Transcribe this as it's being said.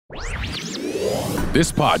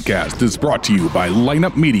This podcast is brought to you by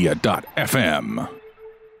lineupmedia.fm.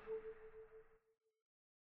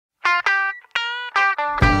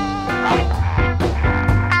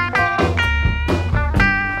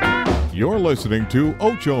 You're listening to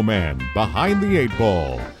Ocho Man Behind the Eight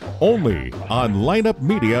Ball, only on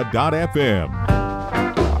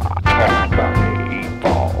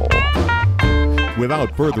lineupmedia.fm.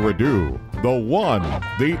 Without further ado, the one,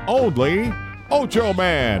 the only Ocho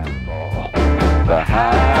Man.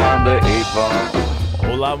 Behind the Eight Ball.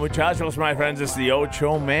 Hola, muchachos, my friends. It's the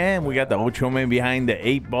Ocho Man. We got the Ocho Man Behind the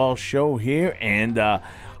Eight Ball show here, and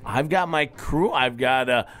I've got my crew. I've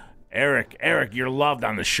got Eric. Eric, you're loved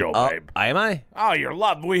on the show, babe. Am I? Oh, you're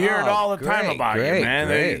loved. We hear it all the time about you, man.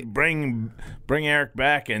 Great. They bring Eric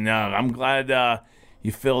back, and I'm glad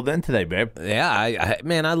you filled in today, babe. Yeah,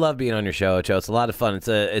 man, I love being on your show, Ocho. It's a lot of fun.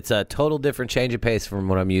 It's a total different change of pace from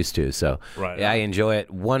what I'm used to. So, Right. Yeah, I enjoy it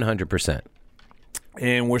 100%.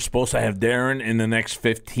 And we're supposed to have Darren in the next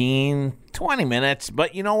 15, 20 minutes.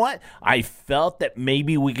 But you know what? I felt that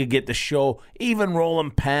maybe we could get the show even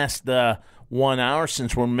rolling past the 1 hour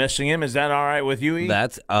since we're missing him. Is that all right with you, E?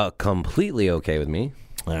 That's completely okay with me.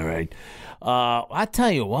 All right. I tell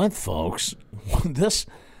you what, folks, this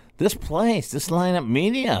place, this Lineup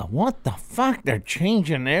Media, what the fuck? They're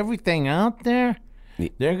changing everything out there.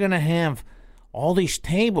 They're gonna have all these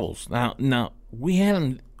tables now.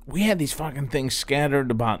 We had these fucking things scattered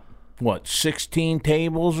about 16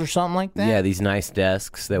 tables or something like that. Yeah, these nice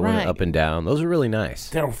desks that Right. went up and down. Those are really nice.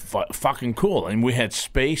 They're fucking cool, and we had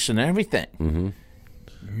space and everything. Mm-hmm.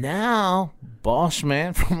 Now, boss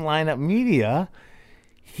man from Lineup Media,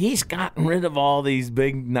 he's gotten rid of all these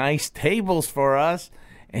big, nice tables for us,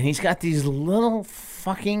 and he's got these little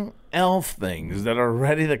fucking elf things that are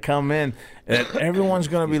ready to come in, that everyone's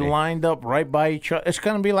going to be lined up right by each other. It's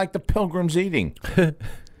going to be like the Pilgrims eating.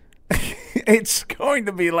 It's going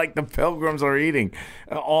to be like the Pilgrims are eating,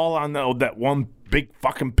 all on that one big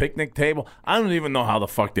fucking picnic table. I don't even know how the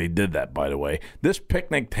fuck they did that, by the way. This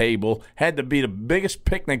picnic table had to be the biggest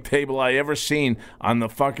picnic table I ever seen on the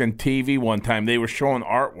fucking TV one time. They were showing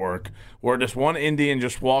artwork where this one Indian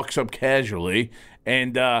just walks up casually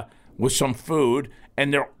and with some food,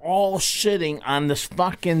 and they're all sitting on this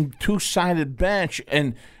fucking two-sided bench,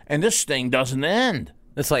 and this thing doesn't end.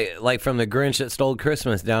 It's like from the Grinch That Stole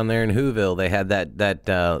Christmas down there in Whoville. They had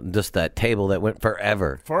that table that went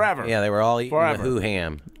forever. Forever. Yeah, they were all eating Forever. the Who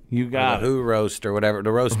ham. You got the it. Who roast or whatever,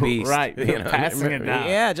 the roast beast. Right, passing it down.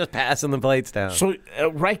 Yeah, just passing the plates down. So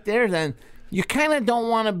right there, then, you kind of don't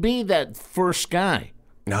want to be that first guy.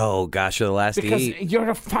 Oh gosh, you're the last to Because eat. you're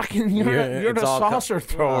the fucking, you're it's the all saucer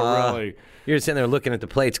thrower, really. You're sitting there looking at the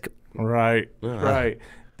plates. Right, right.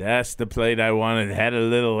 That's the plate I wanted. Had a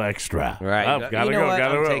little extra. Right. Oh, gotta you know go, what?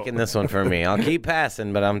 gotta I'm roll. taking this one for me. I'll keep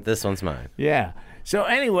passing, but this one's mine. Yeah. So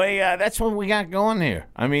anyway, that's what we got going here.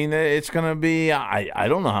 I mean, it's going to be, I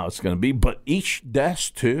don't know how it's going to be, but each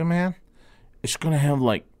desk, too, man, it's going to have,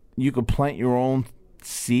 like, you could plant your own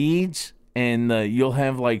seeds, and you'll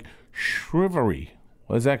have, like, shrubbery.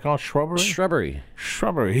 What is that called? Shrubbery?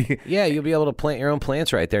 Shrubbery. Yeah, you'll be able to plant your own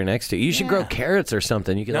plants right there next to you. You should grow carrots or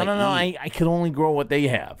something. You can No. I could only grow what they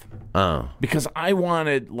have. Oh. Because I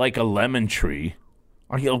wanted, like, a lemon tree.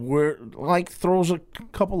 Where, like, throws a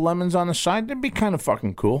couple lemons on the side. That'd be kind of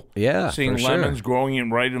fucking cool. Yeah, Seeing for sure. lemons growing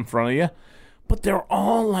in right in front of you. But they're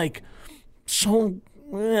all, like, so...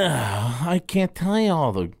 I can't tell you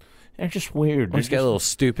all the... They're just weird. Just get little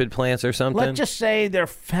stupid plants or something. Let's just say they're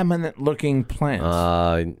feminine-looking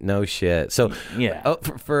plants. No shit. So, Yeah.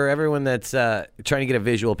 for everyone that's trying to get a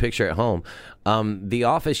visual picture at home, the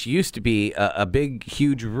office used to be a big,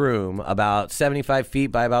 huge room about 75 feet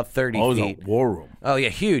by about 30 Oh, it was feet. a war room. Oh yeah,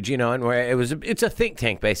 huge. And where it's a think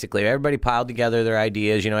tank basically. Everybody piled together their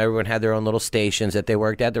ideas. Everyone had their own little stations that they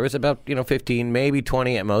worked at. There was about 15, maybe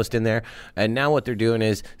 20 at most in there. And now what they're doing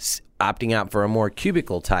is opting out for a more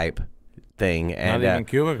cubicle type thing. And, Not even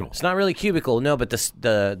cubicle. It's not really cubicle, no. But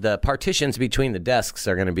the partitions between the desks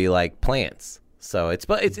are going to be like plants. So it's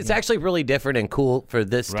actually really different and cool for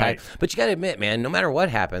this Right. type. But you got to admit, man, no matter what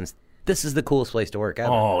happens, this is the coolest place to work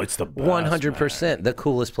ever. Oh, it's the best, 100% the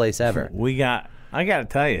coolest place ever. I got to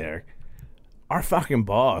tell you, Eric, our fucking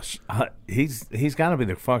boss, he's got to be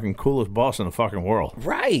the fucking coolest boss in the fucking world.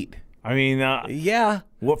 Right. I mean, Yeah.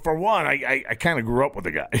 well, for one, I kind of grew up with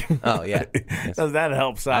the guy. Oh, yeah. So that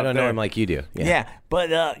helps out. I don't know there. him like you do. Yeah,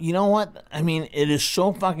 but you know what? I mean, it is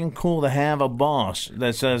so fucking cool to have a boss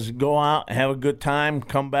that says, go out, have a good time,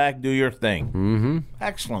 come back, do your thing. Mm-hmm.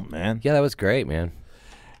 Excellent, man. Yeah, that was great, man.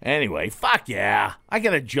 Anyway, fuck yeah. I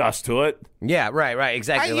can adjust to it. Yeah, right,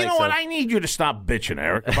 exactly. You know what? I need you to stop bitching,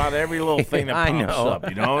 Eric, about every little thing that pops up.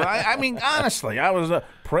 You know, I mean, honestly, I was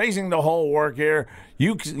praising the whole work here.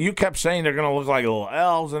 You kept saying they're going to look like little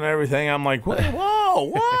elves and everything. I'm like,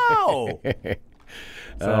 whoa.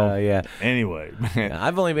 So, yeah. Anyway.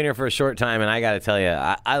 I've only been here for a short time, and I got to tell you,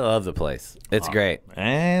 I love the place. It's great.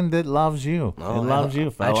 And it loves you. It loves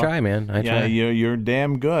you, fella. I try, man. I try. Yeah, you're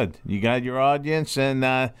damn good. You got your audience, and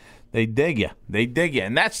they dig you. They dig you.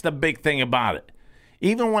 And that's the big thing about it.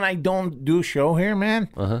 Even when I don't do show here,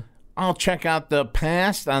 man, I'll check out the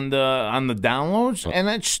past on the downloads, and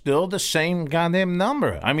it's still the same goddamn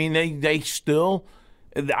number. I mean, they still...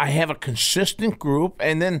 I have a consistent group,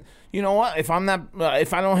 and then you know what? If I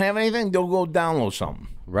don't have anything, they'll go download something.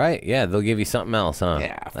 Right? Yeah, they'll give you something else, huh?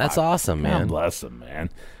 Yeah, that's awesome, man. God bless them, man.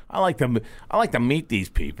 I like to meet these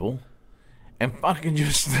people, and fucking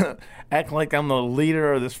just act like I'm the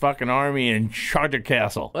leader of this fucking army in Charter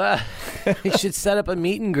Castle. You should set up a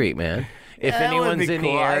meet and greet, man. If anyone's in the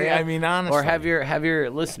area, I mean, honestly, or have your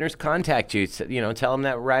listeners contact you. You know, tell them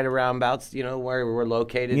that right around about where we're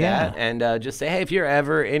located at, and just say, hey, if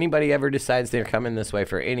anybody ever decides they're coming this way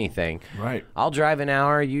for anything, right? I'll drive an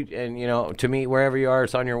hour, to meet wherever you are.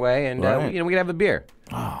 It's on your way, and we can have a beer.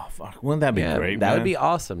 Oh fuck! Wouldn't that be great? That man? would be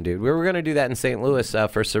awesome, dude. We were gonna do that in St. Louis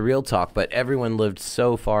for Surreal Talk, but everyone lived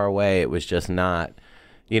so far away, it was just not.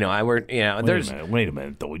 Wait a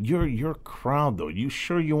minute, though. Your crowd, though. You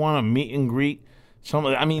sure you want to meet and greet some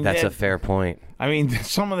of them? I mean, that's a fair point. I mean,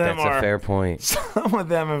 some of them That's a fair point. Some of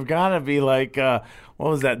them have got to be like, what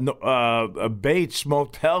was that? A Bates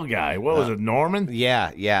Motel guy. What was it, Norman?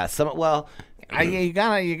 Yeah. You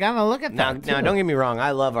gotta look at that. Now, don't get me wrong.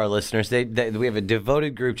 I love our listeners. We have a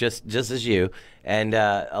devoted group, just as you, and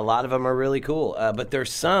a lot of them are really cool. But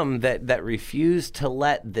there's some that refuse to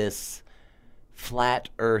let this flat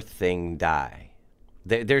Earth thing die.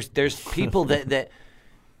 There's people that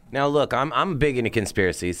now look. I'm big into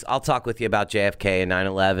conspiracies. I'll talk with you about JFK and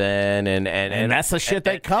 9/11 and that's the shit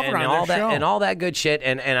they cover on all their that show. and all that good shit.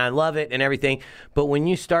 And I love it and everything. But when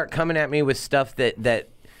you start coming at me with stuff that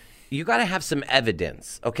you got to have some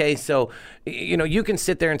evidence, okay? So, you can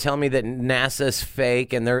sit there and tell me that NASA's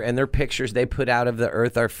fake and their pictures they put out of the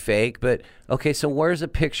Earth are fake, but okay, so where's a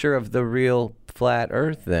picture of the real flat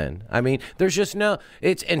Earth then? I mean, there's just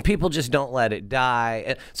and people just don't let it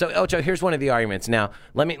die. So, Ocho, here's one of the arguments. Now,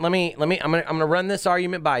 I'm gonna run this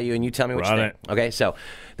argument by you, and you tell me what you think. Okay, so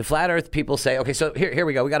the flat Earth people say, okay, so here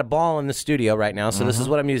we go. We got a ball in the studio right now, so this is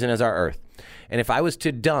what I'm using as our Earth, and if I was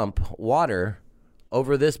to dump water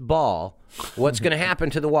over this ball, what's going to happen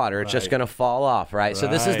to the water? It's just going to fall off, right? So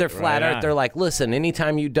this is their flat Earth. They're like, listen,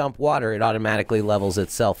 anytime you dump water, it automatically levels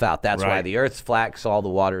itself out. That's why the Earth's flat, so all the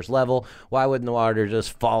water's level. Why wouldn't the water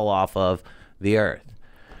just fall off of the Earth?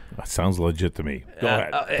 That sounds legit to me. Go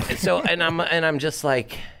ahead. I'm just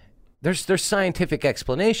like, there's scientific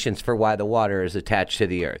explanations for why the water is attached to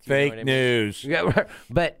the Earth. Fake news. Yeah,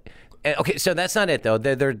 but. Okay, so that's not it though.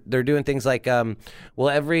 They're doing things like,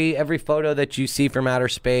 every photo that you see from outer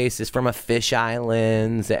space is from a fisheye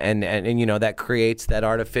lens, and that creates that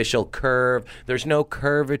artificial curve. There's no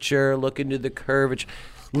curvature. Look into the curvature.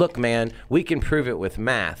 Look, man, we can prove it with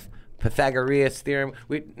math. Pythagorean theorem.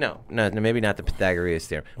 No, maybe not the Pythagorean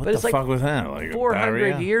theorem. What the fuck was that? Like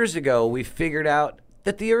 400 years ago, we figured out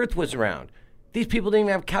that the Earth was round. These people didn't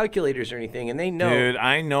even have calculators or anything, and they know. Dude,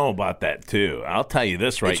 I know about that, too. I'll tell you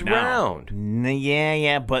this right now. It's round.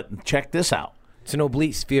 Yeah, but check this out. It's an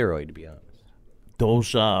oblique spheroid, to be honest.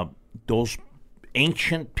 Those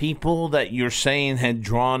ancient people that you're saying had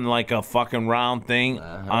drawn like a fucking round thing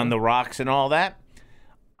on the rocks and all that,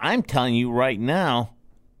 I'm telling you right now,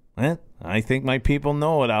 I think my people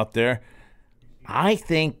know it out there. I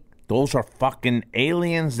think those are fucking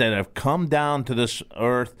aliens that have come down to this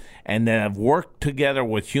Earth and that have worked together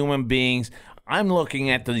with human beings. I'm looking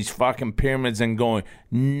at these fucking pyramids and going,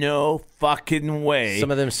 no fucking way. Some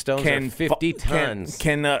of them stones are 50 tons.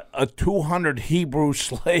 Can 200 Hebrew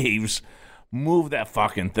slaves move that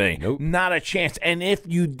fucking thing? Nope. Not a chance. And if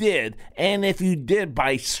you did,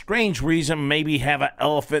 by strange reason, maybe have an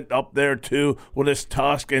elephant up there too with his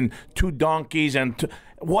tusk and 2 donkeys and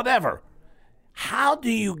whatever. How do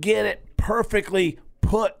you get it perfectly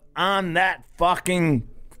put on that fucking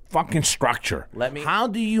structure? How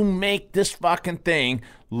do you make this fucking thing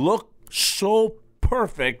look so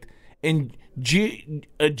perfect in geometrics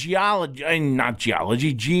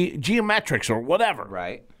or whatever?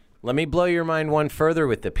 Right. Let me blow your mind one further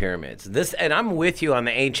with the pyramids. And I'm with you on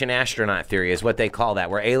the ancient astronaut theory, is what they call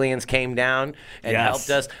that, where aliens came down and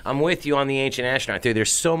helped us. I'm with you on the ancient astronaut theory.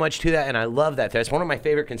 There's so much to that, and I love that. That's one of my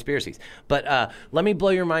favorite conspiracies. But let me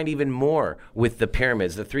blow your mind even more with the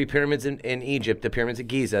pyramids. The 3 pyramids in Egypt, the pyramids of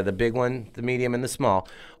Giza, the big one, the medium, and the small,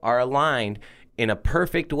 are aligned in a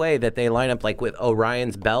perfect way that they line up like with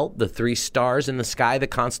Orion's belt, the 3 stars in the sky, the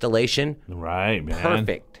constellation. Right, man.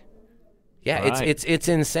 Perfect. Yeah, right. it's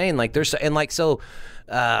insane. Like there's and like so,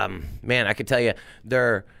 man, I could tell you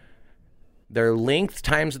their length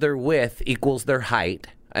times their width equals their height.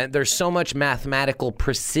 And there's so much mathematical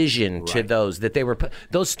precision to those that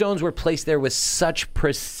those stones were placed there with such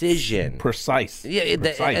precision. Precise. Yeah,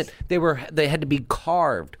 they had to be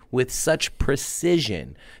carved with such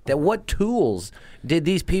precision that what tools did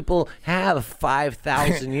these people have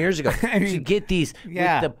 5,000 years ago to get these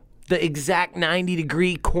with the exact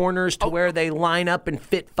 90-degree corners to where they line up and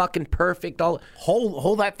fit fucking perfect?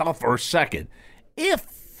 Hold that thought for a second.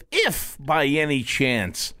 If by any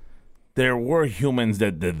chance there were humans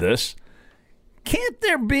that did this, can't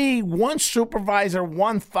there be one supervisor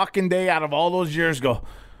one fucking day out of all those years go,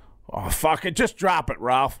 oh, fuck it, just drop it,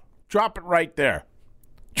 Ralph. Drop it right there.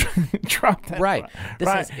 Drop that. Right.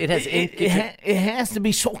 It has to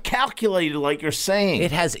be so calculated, like you're saying.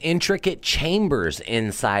 It has intricate chambers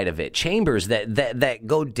inside of it. Chambers that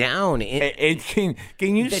go down. Can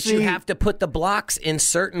you that see? You have to put the blocks in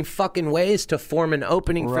certain fucking ways to form an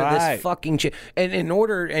opening for this fucking.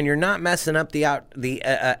 And you're not messing up the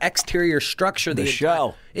exterior structure. The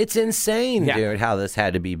shell. It's insane, dude, how this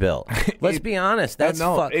had to be built. Let's be honest. It's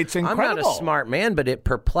incredible. I'm not a smart man, but it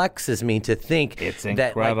perplexes me to think it's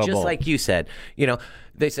that, incredible. just like you said,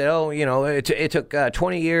 they said, oh, it took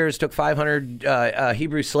 20 years, took 500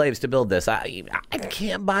 Hebrew slaves to build this. I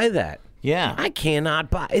can't buy that. Yeah. I cannot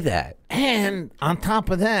buy that. And on top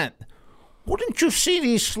of that, wouldn't you see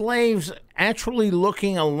these slaves actually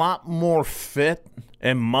looking a lot more fit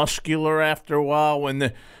and muscular after a while?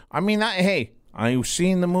 I've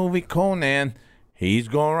seen the movie Conan. He's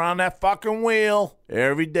going around that fucking wheel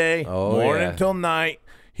every day, morning till night.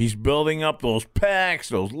 He's building up those pecs,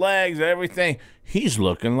 those legs, everything. He's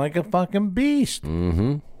looking like a fucking beast.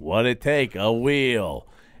 Mm-hmm. What'd it take? A wheel.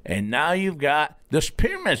 And now you've got this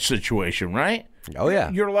pyramid situation, right? Oh, yeah.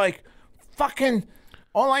 You're like, fucking,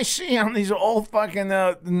 all I see on these old fucking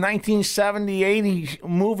 1970, 80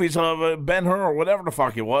 movies of Ben-Hur or whatever the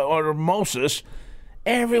fuck it was, or Moses,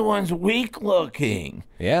 everyone's weak looking.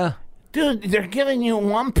 Yeah. Dude, they're giving you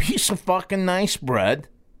one piece of fucking nice bread,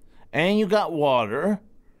 and you got water,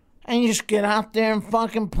 and you just get out there and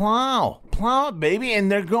fucking plow it, baby,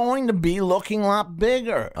 and they're going to be looking a lot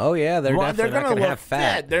bigger. Oh yeah, they're definitely not going to have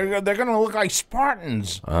fat. They're going to look like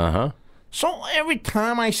Spartans. Uh-huh. So every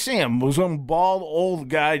time I see him, some bald old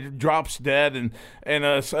guy drops dead, and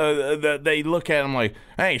they look at him like,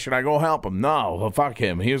 "Hey, should I go help him?" No, well, fuck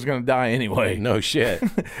him. He was going to die anyway. No shit.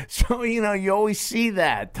 So you always see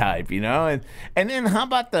that type, and then how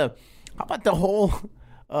about the whole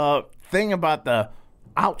thing about the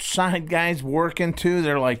outside guys working too?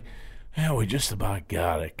 They're like, "Yeah, we just about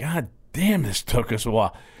got it. God damn, this took us a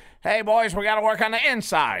while. Hey, boys, we got to work on the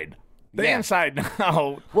inside." The inside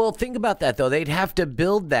now. Well, think about that, though. They'd have to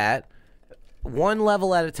build that one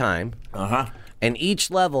level at a time. Uh-huh. And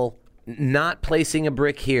each level not placing a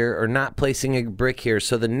brick here or not placing a brick here.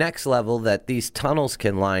 So the next level that these tunnels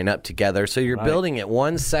can line up together. So you're building it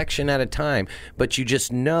one section at a time, but you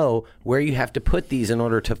just know where you have to put these in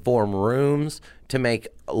order to form rooms, to make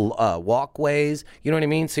walkways. You know what I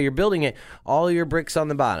mean? So you're building it, all your bricks on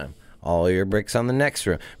the bottom, all your bricks on the next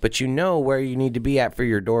room, but you know where you need to be at for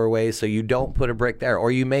your doorways, so you don't put a brick there, or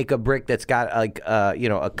you make a brick that's got like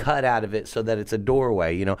a cut out of it so that it's a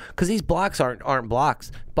doorway, because these blocks aren't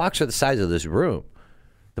blocks. Blocks are the size of this room.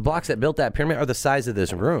 The blocks that built that pyramid are the size of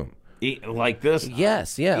this room. Like this?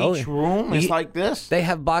 Yes, yeah. Each room is like this? They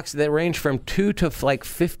have boxes that range from 2 to like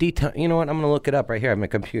 50 tons. You know what? I'm going to look it up right here on my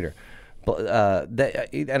computer.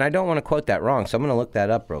 And I don't want to quote that wrong, so I'm going to look that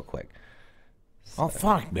up real quick. Oh,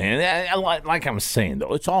 fuck, man. Like I'm saying,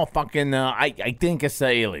 though, it's all fucking, I think it's the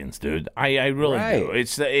aliens, dude. I really do.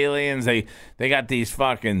 It's the aliens. They got these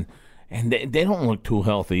fucking, and they don't look too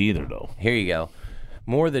healthy either, though. Here you go.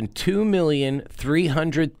 More than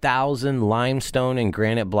 2,300,000 limestone and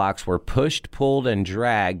granite blocks were pushed, pulled, and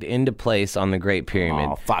dragged into place on the Great Pyramid.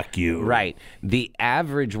 Oh, fuck you. Right. The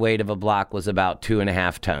average weight of a block was about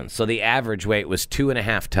 2.5 tons. So the average weight was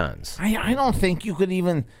 2.5 tons. I don't think you could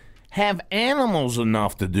even have animals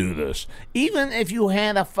enough to do this. Even if you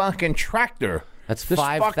had a fucking tractor, that's this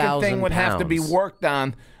 5,000 fucking thing would have to be worked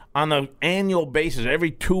on on an annual basis,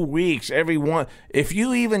 every 2 weeks, every one. If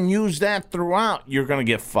you even use that throughout, you're going to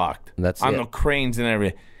get fucked. That's on it. the cranes and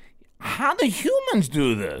everything. How do humans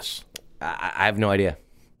do this? I have no idea.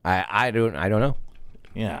 I don't know.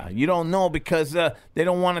 Yeah, you don't know because they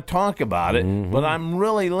don't want to talk about it. But I'm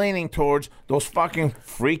really leaning towards those fucking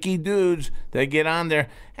freaky dudes that get on there.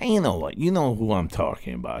 And you know what? You know who I'm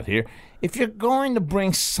talking about here. If you're going to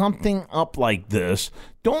bring something up like this,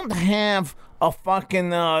 don't have a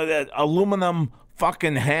fucking aluminum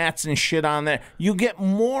fucking hats and shit on there. You get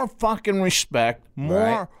more fucking respect,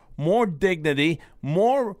 more dignity,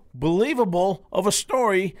 more believable of a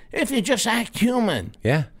story if you just act human.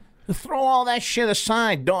 Yeah. Throw all that shit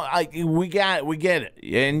aside. We get it.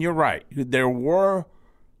 And you're right. There were,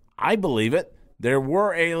 I believe it, there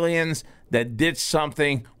were aliens that did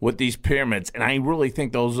something with these pyramids. And I really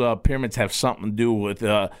think those pyramids have something to do with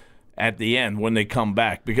at the end when they come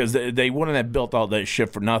back, because they wouldn't have built all that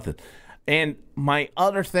shit for nothing. And my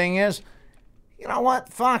other thing is, you know what?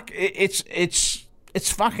 Fuck.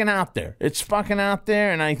 It's fucking out there. It's fucking out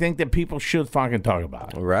there, and I think that people should fucking talk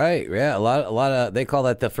about it. Right. Yeah. A lot of they call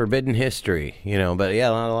that the forbidden history, But yeah,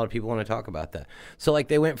 a lot of people want to talk about that. So like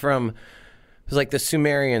they went from, it was like the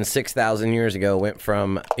Sumerians 6,000 years ago went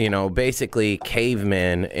from basically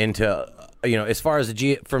cavemen into as far as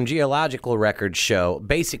from geological records show,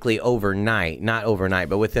 basically overnight, not overnight,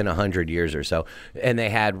 but within 100 years or so. And they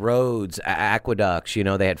had roads, aqueducts,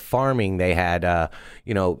 they had farming, they had,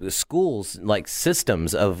 schools, like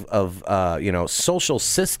systems of social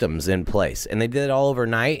systems in place. And they did it all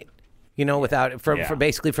overnight, without, for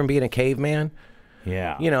basically from being a caveman.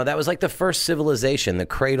 Yeah. That was like the first civilization. The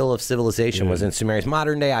cradle of civilization was in Sumeria.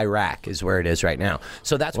 Modern day Iraq is where it is right now.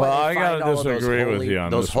 So that's why they find all of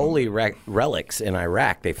those holy relics in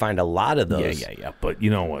Iraq. They find a lot of those. Yeah. But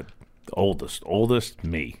you know what? The oldest,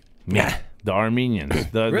 me. The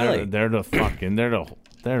Armenians. Really? They're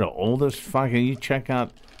the oldest fucking. You check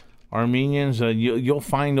out Armenians. You'll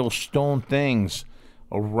find those stone things,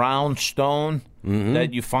 a round stone.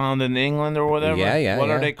 That you found in England or whatever. Yeah. What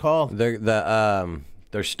are they called?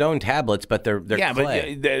 They're stone tablets, but they're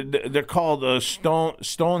clay. But they're called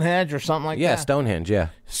Stonehenge or something like that. Yeah, Stonehenge. Yeah,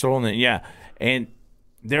 Stonehenge. Yeah, and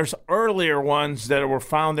there's earlier ones that were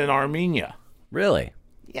found in Armenia. Really?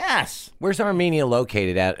 Yes. Where's Armenia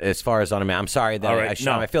located at as far as on a map? I'm sorry that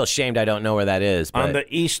I feel ashamed. I don't know where that is. But... On the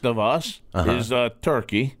east of us is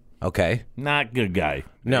Turkey. Okay. Not good guy.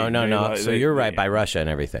 No. So you're right by Russia and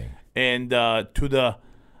everything. And to the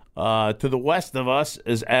west of us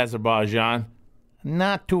is Azerbaijan,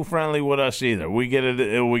 not too friendly with us either. We get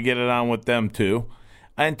it on with them too.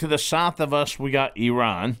 And to the south of us we got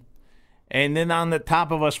Iran, and then on the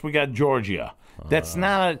top of us we got Georgia. That's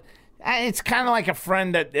not a. It's kind of like a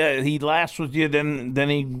friend that he laughs with you, then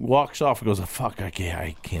he walks off and goes, "Fuck, I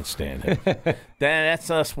can't stand it." That's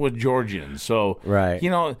us with Georgians. So right,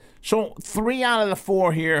 so 3 out of the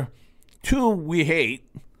 4 here, 2 we hate.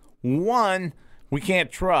 1 we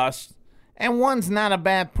can't trust, and 1's not a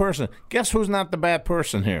bad person. Guess who's not the bad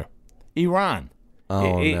person here? Iran.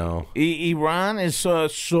 Oh, no. Iran is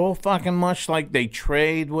so fucking much like they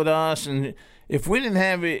trade with us, and if we didn't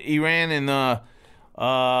have Iran in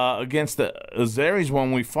against the Azeris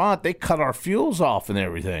when we fought, they cut our fuels off and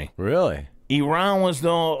everything. Really? Iran was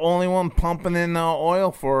the only one pumping in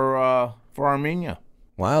oil for Armenia.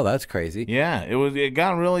 Wow, that's crazy. Yeah, it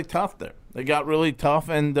got really tough there. They got really tough,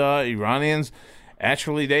 and Iranians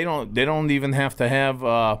actually they don't even have to have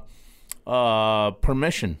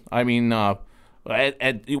permission. I mean, at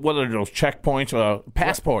what are those checkpoints?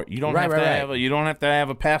 Passport. You don't have to have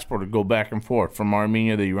a passport to go back and forth from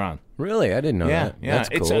Armenia to Iran. Really, I didn't know that. Yeah, that's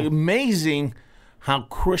cool. It's amazing how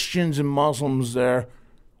Christians and Muslims there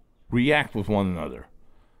react with one another.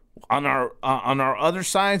 On our other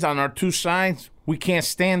sides, on our 2 sides, we can't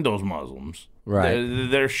stand those Muslims. Right.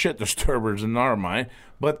 They're shit disturbers in our mind.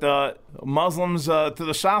 But the Muslims to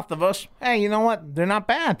the south of us, hey, you know what? They're not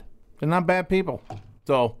bad. They're not bad people.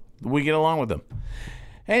 So we get along with them.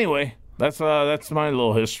 Anyway, that's my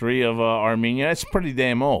little history of Armenia. It's pretty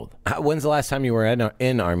damn old. When's the last time you were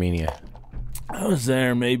in Armenia? I was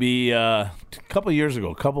there maybe a couple years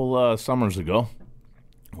ago, summers ago.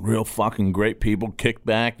 Real fucking great people. Kick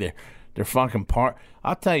back. They're fucking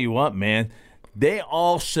I'll tell you what, man. They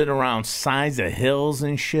all sit around sides of hills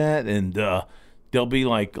and shit, and there'll be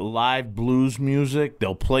like live blues music.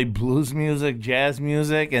 They'll play blues music, jazz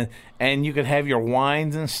music, and you could have your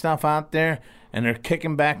wines and stuff out there, and they're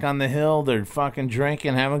kicking back on the hill. They're fucking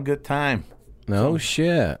drinking, having a good time. No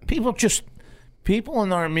shit. People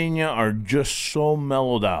in Armenia are just so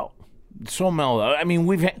mellowed out. So mellowed out. I mean,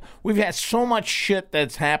 we've had so much shit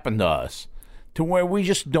that's happened to us to where we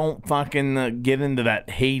just don't fucking get into that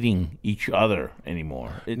hating each other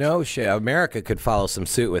anymore. No shit. America could follow some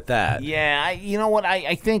suit with that. Yeah, you know what?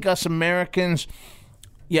 I think us Americans,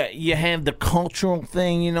 you have the cultural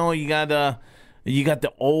thing. You know, you got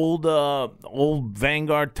the old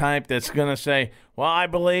Vanguard type that's gonna say, "Well, I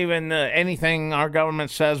believe in anything our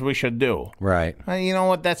government says we should do." Right. You know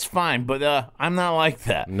what? That's fine, but I'm not like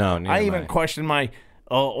that. No, neither I am even I. question my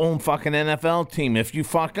own fucking NFL team. If you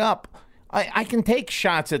fuck up, I can take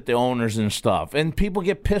shots at the owners and stuff, and people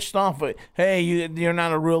get pissed off. But hey, you're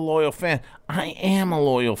not a real loyal fan. I am a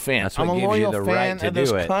loyal fan. That's what I'm a gives you loyal the fan right to of this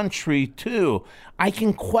do it. country too. I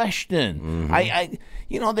can question.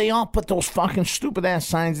 They all put those fucking stupid ass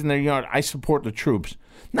signs in their yard. I support the troops.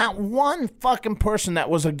 Not one fucking person that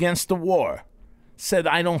was against the war said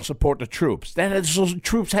I don't support the troops. Those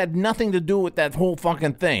troops had nothing to do with that whole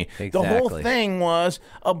fucking thing. Exactly. The whole thing was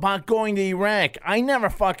about going to Iraq. I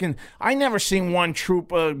never seen one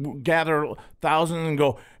troop gather thousands and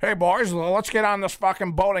go, "Hey boys, let's get on this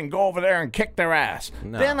fucking boat and go over there and kick their ass."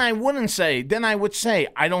 No. Then I would say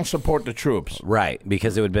I don't support the troops. Right,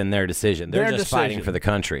 because it would have been their decision. They're Their just decision. fighting for the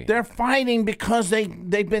country. They're fighting because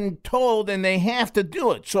they've been told and they have to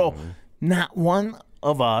do it. So not one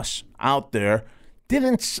of us out there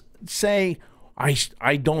didn't say,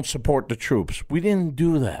 I don't support the troops. We didn't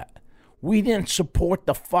do that. We didn't support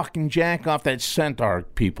the fucking jack-off that sent our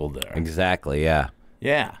people there. Exactly, yeah.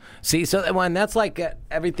 Yeah. See, so when that's like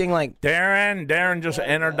everything like... Darren just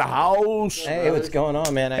entered the house. Hey, what's going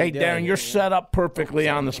on, man? How Hey, you doing? Darren, you're set up perfectly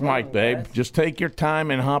on this mic, babe. Just take your time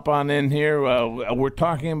and hop on in here. We're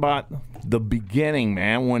talking about the beginning,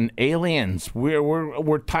 man, when aliens...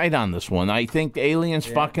 We're tight on this one. I think the aliens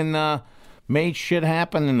fucking... made shit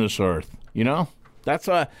happen in this earth, you know? That's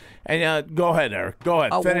and go ahead, Eric. Go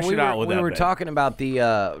ahead. Finish it out with that. We were babe. talking about the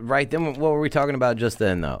right then. What were we talking about just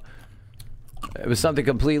then, though? It was something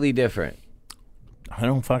completely different. I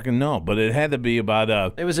don't fucking know, but it had to be about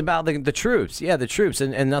It was about the troops. Yeah, the troops,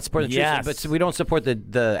 and not supporting the Yes. troops. But we don't support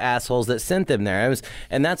the assholes that sent them there.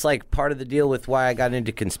 And that's like part of the deal with why I got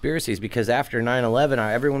into conspiracies, because after 9/11,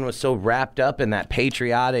 everyone was so wrapped up in that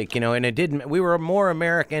patriotic, and it didn't. We were more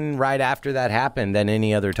American right after that happened than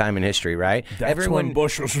any other time in history, right? That's when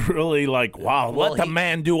Bush was really like, wow, let the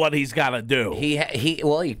man do what he's got to do.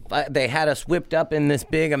 They had us whipped up in this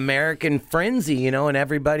big American frenzy, and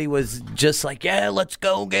everybody was just like, yeah, let's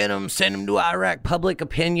go get them, send them to Iraq. Public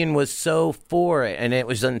opinion was so for it, and it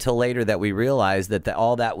was until later that we realized that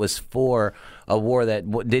all that was for a war that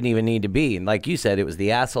didn't even need to be. And like you said, it was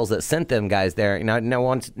the assholes that sent them guys there.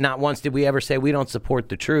 Not once did we ever say we don't support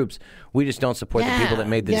the troops. We just don't support the people that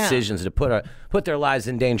made the decisions to put their lives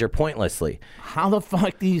in danger pointlessly. How the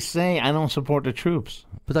fuck do you say I don't support the troops?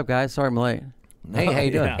 What's up, guys? Sorry I'm late. Hey, how you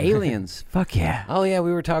doing? Yeah. Aliens. Fuck yeah. Oh yeah,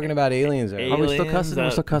 we were talking about aliens earlier. Are we still Aliens, cussing? We're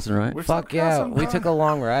still cussing, right? we're still Fuck yeah, cussing, we huh? took a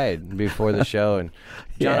long ride before the show, and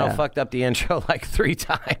Jono Yeah. fucked up the intro like 3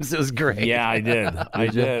 times. It was great. Yeah, I did. I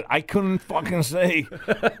did. I couldn't fucking say.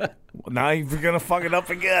 Now you're going to fuck it up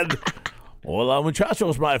again. Hola,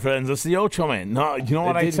 muchachos, my friends. It's the Ocho Man. No, you know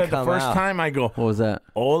what I didn't said the come first out. time? I go, What was that?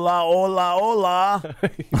 hola, hola, hola.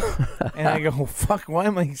 And I go, fuck, why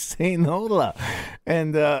am I saying hola?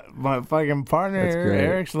 And my fucking partner, That's great.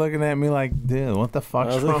 Eric's looking at me like, dude, what the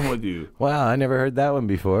fuck's wrong with you? Wow, I never heard that one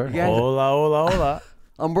before. Hola, hola, hola.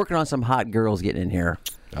 I'm working on some hot girls getting in here.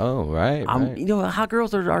 Oh, right. Hot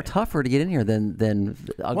girls are tougher to get in here than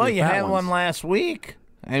ugly Well, you fat had ones. one last week.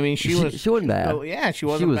 I mean, she She was wasn't bad. Oh, yeah, she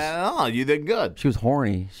wasn't was- bad at all. You did good. She was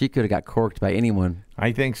horny. She could have got corked by anyone.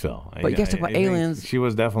 I think so. But you guys talk about I think aliens. She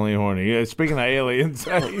was definitely horny. Yeah, speaking of aliens,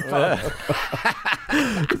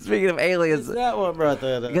 Speaking of aliens, that one brought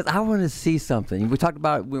that up. because I want to see something. We talked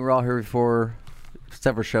about, we were all here before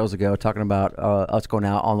several shows ago talking about us going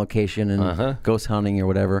out on location and ghost hunting or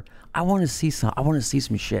whatever. I want to see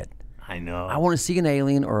some shit. I know. I want to see an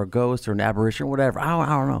alien or a ghost or an apparition or whatever. I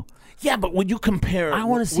don't know. Yeah, but would you compare? I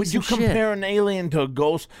wanna see Would you some shit. compare an alien to a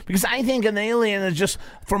ghost? Because I think an alien is just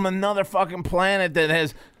from another fucking planet that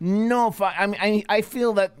has no. I mean, I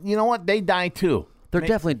feel that you know what they die too. They're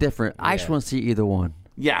definitely different. I just want to see either one.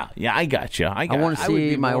 Yeah, I got you. I want to I would see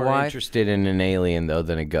be my more wife. interested in an alien though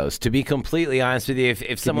than a ghost. To be completely honest with you,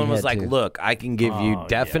 if someone was head, like, too. "Look, I can give you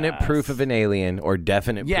definite yes. proof of an alien or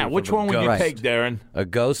definite Yeah, proof which of a one would you ghost." take, Darren? A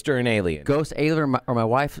ghost or an alien? Ghost, alien, or my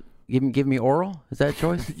wife give me oral? Is that a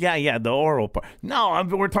choice? Yeah, the oral part. No,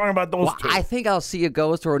 we're talking about those Well, two. I think I'll see a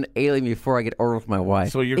ghost or an alien before I get oral with my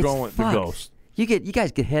wife. So you're It's going with the fucked. ghost. You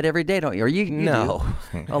guys get head every day, don't you? Or you No.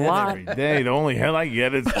 do. A lot. Every day, the only head I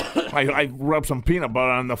get is I rub some peanut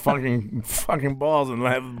butter on the fucking balls and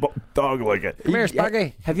have the dog lick it. Come here,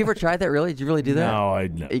 Sparky. Have you ever tried that? Really? Did you really do that? No,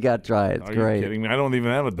 You got to try it. It's Are great. you kidding me? I don't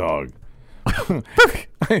even have a dog.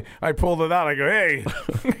 I pulled it out. I go, hey,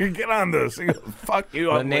 get on this. He goes, fuck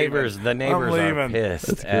you. The neighbors are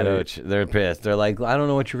pissed at Oach. They're pissed. They're like, I don't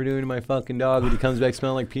know what you were doing to my fucking dog, but he comes back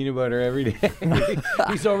smelling like peanut butter every day.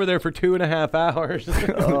 He's over there for 2.5 hours.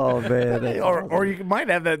 Oh, man. Or you might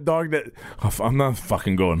have that dog that, I'm not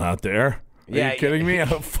fucking going out there. Are you kidding me? He's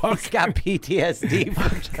got PTSD.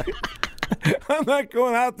 I'm not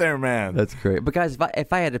going out there, man. That's great. But, guys,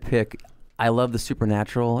 if I had to pick, I love the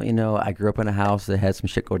supernatural. You know, I grew up in a house that had some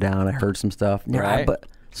shit go down. I heard some stuff. Right.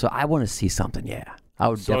 So I want to see something, yeah. I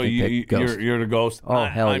would definitely pick Ghost. You're the ghost. Oh,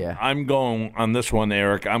 hell yeah. I'm going on this one,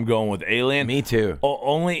 Eric. I'm going with Alien. Me too.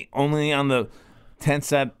 Only on the tense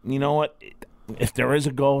that, you know what? If there is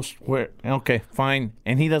a ghost, okay, fine.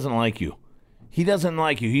 And he doesn't like you. He doesn't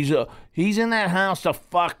like you. He's in that house to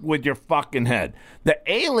fuck with your fucking head. The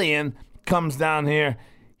alien comes down here.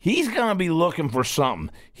 He's going to be looking for something.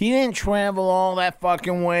 He didn't travel all that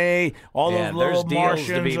fucking way. All those little Martians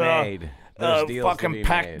to be made. fucking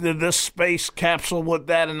packed this space capsule with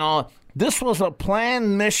that and all. This was a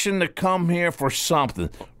planned mission to come here for something.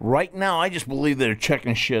 Right now, I just believe they're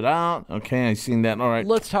checking shit out. Okay, I seen that. All right.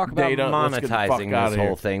 Let's talk about monetizing this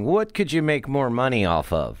whole thing. What could you make more money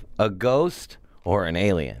off of? A ghost or an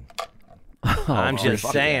alien? I'm just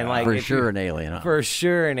saying, like, for sure an alien. Huh? For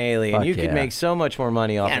sure an alien. Fuck you could make so much more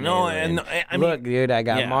money off an alien. I mean, look, dude, I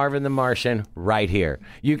got Marvin the Martian right here.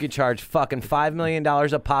 You could charge fucking $5 million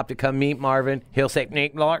a pop to come meet Marvin. He'll say,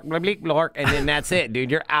 "Nick, blork, bleep, blork," and then that's it, dude.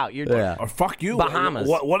 You're out. You're done. Or fuck you. Bahamas.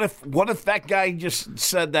 What if that guy just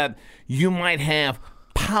said that you might have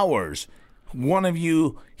powers? One of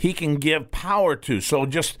you he can give power to. So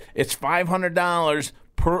it's $500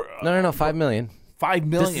 per. No, $5 million. $5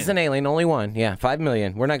 million. This is an alien, only one. Yeah, $5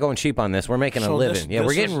 million. We're not going cheap on this. We're making a living.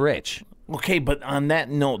 We're getting rich. Okay, but on that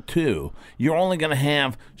note too, you're only going to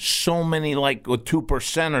have so many like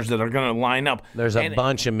 2%ers that are going to line up. There's a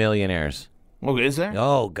bunch of millionaires. Oh, is there?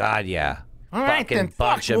 Oh God, yeah. All right, then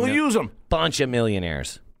fuck, we'll use them. Bunch of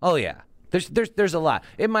millionaires. Oh yeah. There's a lot.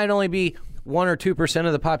 It might only be 1 or 2%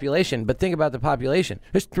 of the population, but think about the population.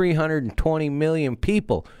 There's 320 million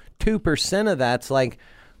people. 2% of that's like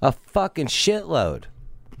a fucking shitload.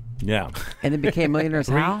 Yeah. And they became millionaires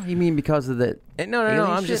how? You mean because of the No.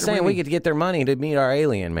 I'm just saying we get to get their money to meet our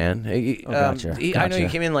alien, man. Gotcha. I know you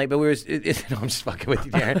came in late, but we were. No, I'm just fucking with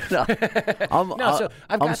you, Darren. So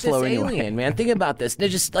I've got this alien, man. Think about this.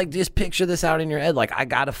 Just picture this out in your head. Like, I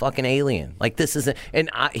got a fucking alien. Like, this is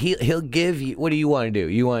he'll give you. What do you want to do?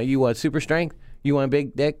 You want super strength? You want a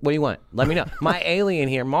big dick? What do you want? Let me know. My alien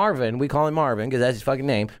here, Marvin, we call him Marvin because that's his fucking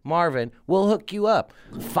name. Marvin will hook you up.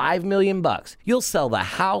 $5 million. You'll sell the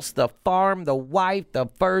house, the farm, the wife, the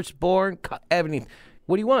firstborn, everything.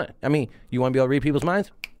 What do you want? I mean, you want to be able to read people's minds?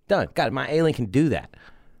 Done. Got it. My alien can do that.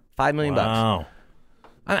 $5 million. Wow.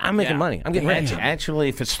 I'm making money. I'm getting rich. Actually,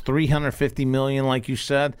 if it's $350 million, like you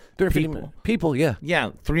said, people, yeah. Yeah,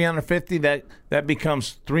 350. That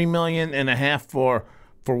becomes $3.5 million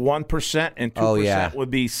for 1%, and 2%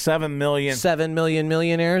 would be 7 million. 7 million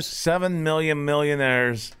millionaires. 7 million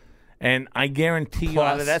millionaires, and I guarantee you,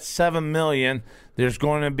 out of that 7 million, there's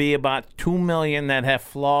going to be about 2 million that have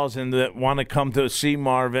flaws and that want to come to see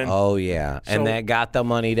Marvin. Oh yeah, and that got the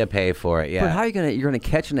money to pay for it. Yeah. But how are you're gonna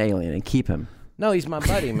catch an alien and keep him? No, he's my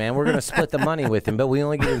buddy, man. We're gonna split the money with him, but we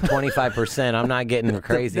only give him 25%. I'm not getting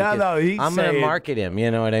crazy. No, I'm gonna market him. You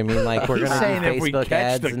know what I mean? Like, we're gonna do Facebook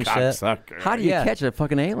ads and shit. How do you catch a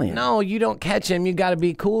fucking alien? No, you don't catch him. You got to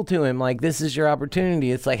be cool to him. Like, this is your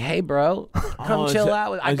opportunity. It's like, hey, bro, come chill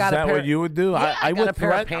out. Is that what you would do? Yeah, I would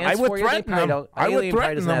threaten. I would threaten him. Alien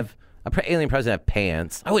probably doesn't have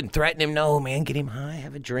pants. I wouldn't threaten him. No, man, get him high,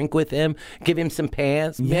 have a drink with him, give him some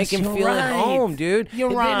pants, make him feel at home, dude. You're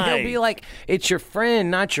right. Then he'll be like, it's your friend,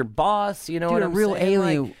 not your boss. You know what I'm saying? A real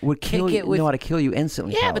alien would kill you. Know how to kill you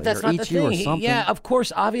instantly. Yeah, probably, but that's or not the eat you thing. or something. Yeah, of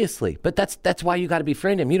course, obviously. But that's why you got to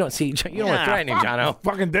befriend him. You don't want to threaten him, Jono.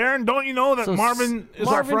 Fucking Darren, don't you know that Marvin is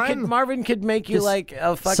our friend? Marvin could make you like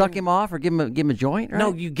a fucking suck him off or give him a joint. Right?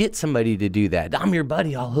 No, you get somebody to do that. I'm your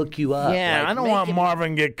buddy. I'll hook you up. Yeah, like, I don't want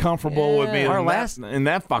Marvin to get comfortable with me in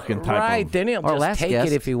that fucking type right, of... then he'll just take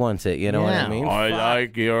it if he wants it. You know what I mean? I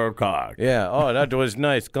like your cock. Yeah. Oh, that was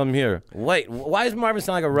nice. Come here. Wait, why does Marvin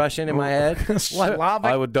sound like a Russian in my head?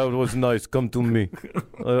 Slavic? That was nice. Come to me.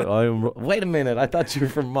 Wait a minute. I thought you were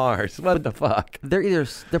from Mars. What the fuck? They're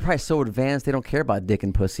probably so advanced they don't care about dick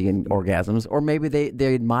and pussy and orgasms, or maybe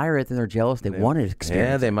they admire it and they're jealous. They want to experience.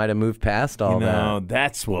 Yeah, they might have moved past all that.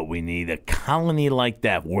 That's what we need, a colony like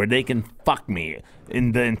that where they can fuck me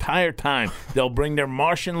in the entire time. They'll bring their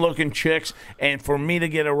Martian-looking chicks, and for me to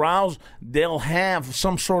get aroused, they'll have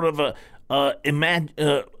some sort of a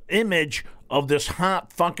image of this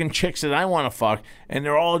hot fucking chicks that I want to fuck, and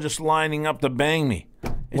they're all just lining up to bang me.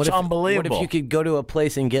 It's unbelievable. What if you could go to a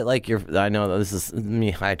place and get like your? I know this is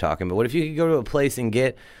me high talking, but what if you could go to a place and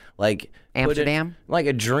get like Amsterdam, like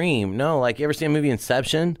a dream? No, like you ever seen the movie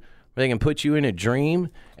Inception, where they can put you in a dream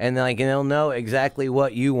and they'll know exactly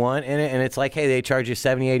what you want in it, and it's like, hey, they charge you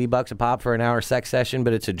 $70-$80 a pop for an hour sex session,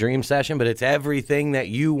 but it's a dream session, but it's everything that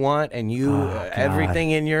you want and everything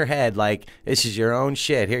in your head. Like, this is your own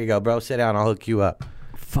shit. Here you go, bro. Sit down. I'll hook you up.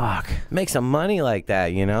 Fuck. Make some money like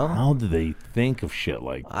that, you know? How do they think of shit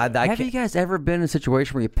like that? Have you guys ever been in a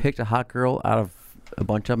situation where you picked a hot girl out of a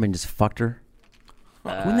bunch of them and just fucked her?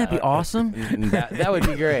 Wouldn't that be awesome? That would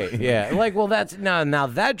be great. Yeah. Like, well, that's now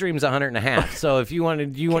that dream's $100.50. So if you want to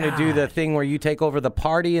do the thing where you take over the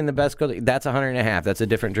party and the best girl, that's $100.50. That's a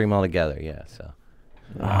different dream altogether. Yeah. So.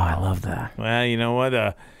 Oh, I love that. Well, you know what?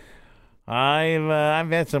 I've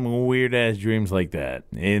had some weird ass dreams like that,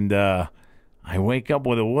 and I wake up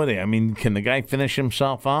with a Woody. I mean, can the guy finish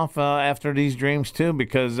himself off after these dreams too?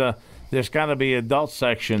 Because there's got to be adult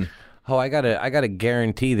section. Oh, I gotta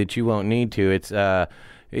guarantee that you won't need to. It's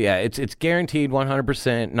it's guaranteed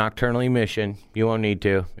 100% nocturnal emission. You won't need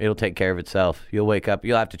to. It'll take care of itself. You'll wake up.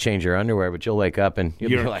 You'll have to change your underwear, but you'll wake up and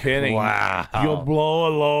you'll You're be like, kidding. wow. You'll blow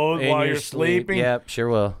a load In while your you're sleep. sleeping? Yep, sure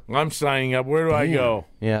will. I'm signing up. Where do I go?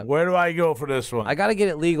 Yeah. Where do I go for this one? I gotta get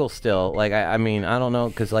it legal still. Like I mean, I don't know,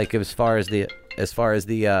 because like as far as the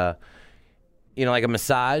like a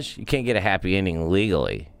massage, you can't get a happy ending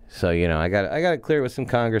legally. So, I got to clear it with some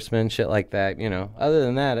congressmen, shit like that, Other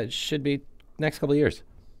than that, it should be next couple of years.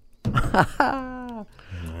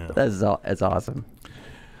 That's awesome.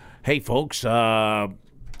 Hey, folks, how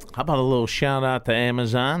about a little shout-out to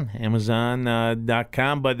Amazon,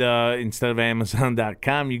 Amazon.com. But instead of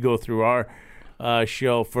Amazon.com, you go through our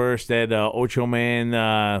show first at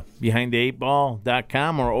Ochoman Behind the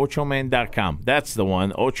 8ball.com or Ochoman.com. That's the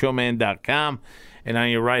one, Ochoman.com. And on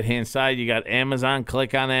your right-hand side, you got Amazon.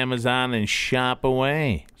 Click on Amazon and shop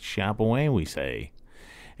away. Shop away, we say.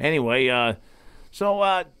 Anyway,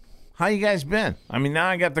 so how you guys been? I mean, now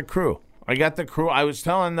I got the crew. I was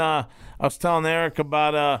telling Eric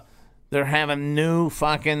about they're having new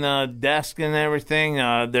fucking desk and everything.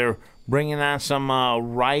 They're bringing on some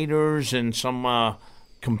writers and some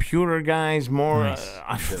computer guys. More,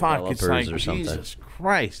 fuck, it's like Jesus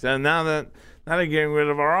Christ. And now they're getting rid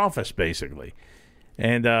of our office basically.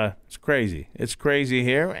 And it's crazy. It's crazy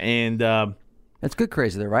here, and it's good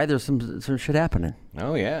crazy there, right? There's some shit happening.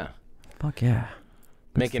 Oh yeah, fuck yeah,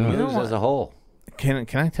 making moves as a whole. Can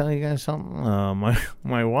I tell you guys something?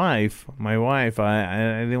 My wife.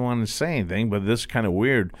 I didn't want to say anything, but this is kind of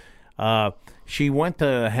weird. She went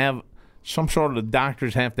to have some sort of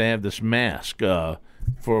doctors have to have this mask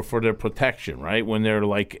for their protection, right? When they're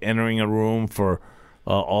like entering a room for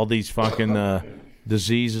all these fucking.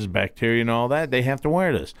 Diseases, bacteria, and all that, they have to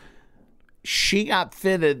wear this. She got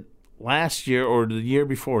fitted last year or the year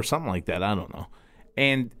before, something like that, I don't know.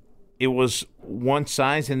 And it was one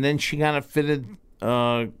size, and then she got it fitted,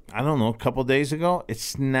 I don't know, a couple days ago.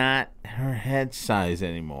 It's not her head size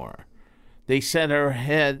anymore. They said her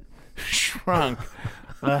head shrunk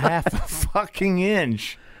a half a fucking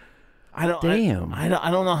inch. I don't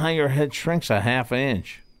know how your head shrinks a half an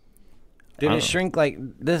inch. Did it shrink like,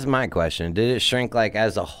 this is my question, did it shrink like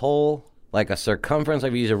as a whole, like a circumference,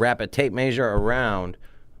 like if you use a rapid tape measure around,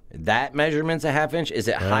 that measurement's a half inch? Is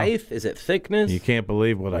it height? Is it thickness? You can't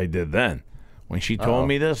believe what I did then. When she told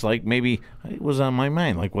me this, like maybe it was on my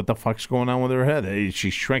mind, like what the fuck's going on with her head? Is she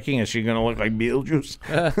shrinking? Is she going to look like Beetlejuice?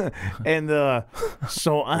 And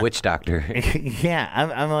so Witch doctor. Yeah,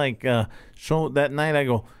 I'm like, so that night I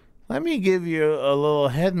go, let me give you a little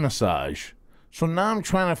head massage. So now I'm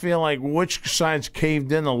trying to feel like which side's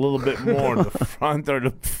caved in a little bit more, the front or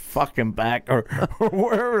the fucking back or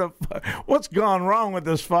wherever the fuck. What's gone wrong with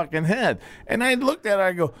this fucking head? And I looked at her,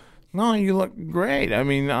 I go, no, you look great. I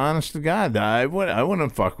mean, honest to God, I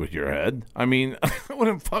wouldn't fuck with your head. I mean, I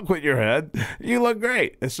wouldn't fuck with your head. You look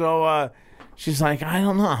great. So she's like, I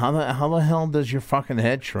don't know. How the hell does your fucking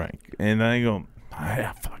head shrink? And I go,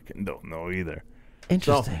 I fucking don't know either.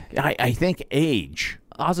 Interesting. So I think age.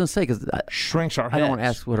 I was gonna say because Shrinks our heads. I don't want to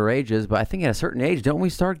ask what her age is, but I think at a certain age, don't we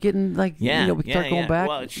start getting like, we start going back?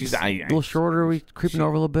 Well, she's a little shorter. We creeping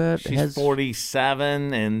over a little bit. She's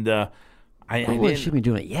 47, and I she been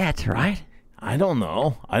doing it yet, right? I don't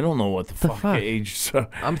know. I don't know what the fuck age. So.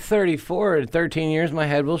 I'm 34. In 13 years, my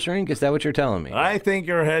head will shrink. Is that what you're telling me? I think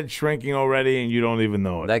your head's shrinking already, and you don't even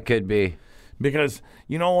know it. That could be. Because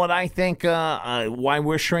you know what I think why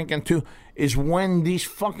we're shrinking too is when these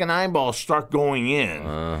fucking eyeballs start going in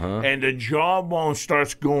and the jawbone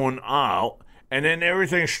starts going out and then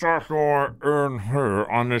everything starts going in here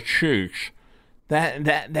on the cheeks.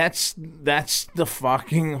 That's the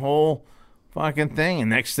fucking whole fucking thing. And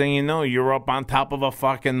next thing you know, you're up on top of a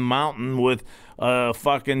fucking mountain with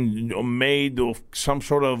fucking made of some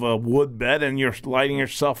sort of a wood bed and you're lighting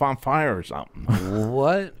yourself on fire or something.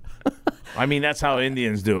 What? I mean, that's how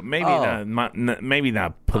Indians do it. Maybe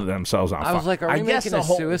not put themselves on fire. I was like, are we making a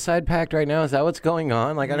suicide pact right now? Is that what's going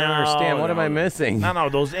on? Like, I don't understand. What am I missing? No,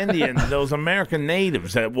 those Indians, those American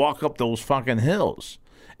natives that walk up those fucking hills.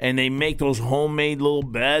 And they make those homemade little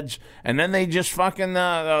beds, and then they just fucking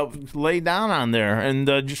lay down on there and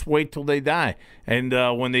just wait till they die. And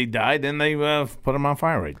when they die, then they put them on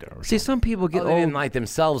fire right there. See, some people get they didn't light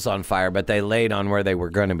themselves on fire, but they laid on where they were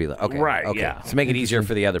going to be. Okay, right? Okay. Yeah. To make it easier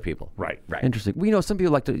for the other people. Right. Interesting. We know some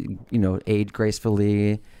people like to, age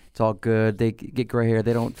gracefully. It's all good. They get gray hair.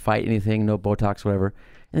 They don't fight anything. No Botox, whatever.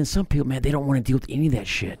 And then some people, man, they don't want to deal with any of that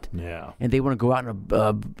shit. Yeah. And they want to go out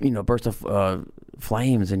in a burst of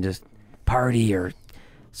flames and just party or.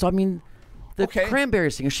 So I mean, the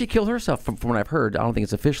Cranberry singer, she killed herself from what I've heard. I don't think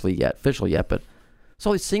it's official yet, but so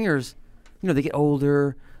all these singers, they get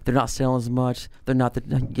older. They're not selling as much. They're not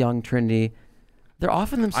the young, trendy. They're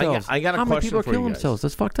offing themselves. I got a How many question people are for you killing guys. themselves?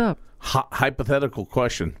 That's fucked up. Hypothetical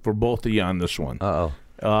question for both of you on this one. Uh-oh.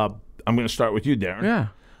 I'm going to start with you, Darren. Yeah.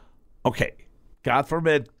 Okay. God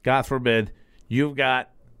forbid, you've got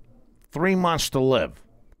 3 months to live.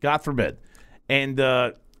 God forbid. And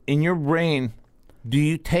in your brain, do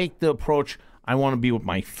you take the approach, I want to be with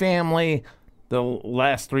my family the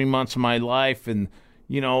last 3 months of my life and,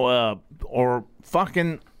 or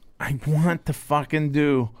fucking, I want to fucking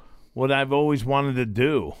do what I've always wanted to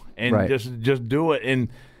do and just do it. And,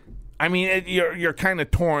 I mean, you're kind of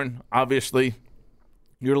torn, obviously.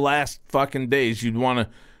 Your last fucking days, you'd want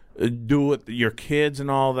to do with your kids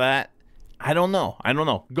and all that. I don't know.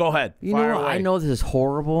 Go ahead. Fire away. I know this is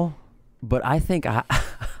horrible, but I think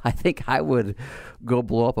I would go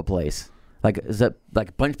blow up a place. Like, is that like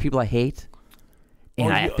a bunch of people I hate?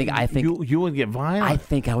 And I think you would get violent. I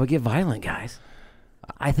think I would get violent, guys.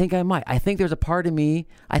 I think I might. I think there's a part of me.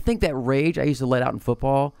 I think that rage I used to let out in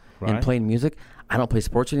football and playing music. I don't play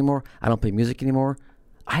sports anymore. I don't play music anymore.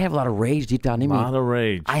 I have a lot of rage deep down in me. A lot of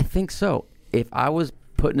rage. I think so. If I was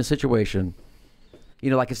put in a situation,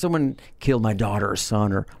 like if someone killed my daughter or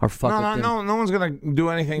son or fuck with them. No one's going to do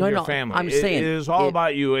anything to your family. I'm saying it is all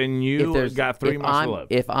about you, and you got 3 months to live.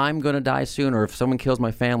 If I'm going to die soon or if someone kills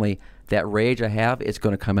my family, that rage I have, it's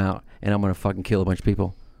going to come out, and I'm going to fucking kill a bunch of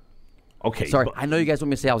people. Okay. Sorry, I know you guys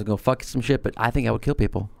want me to say I was going to fuck some shit, but I think I would kill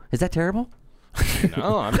people. Is that terrible?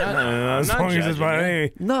 No, I'm not. As long as it's by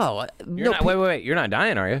me. No. Wait. You're not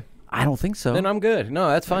dying, are you? I don't think so. Then I'm good. No,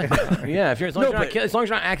 that's fine. Yeah, as long as you're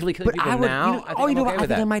not actively killing people now, I think I'm okay with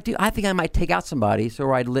that. I might do. I think I might take out somebody so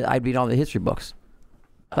I'd be on the history books.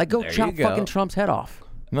 Like go chop fucking Trump's head off.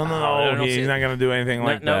 No, he's not going to do anything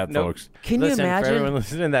like that, folks. Can you imagine? For everyone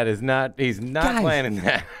listening, he's not planning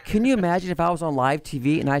that. Can you imagine if I was on live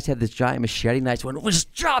TV and I just had this giant machete and I just went,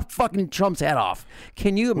 just chop fucking Trump's head off?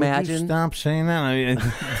 Can you imagine? Would you stop saying that? I mean,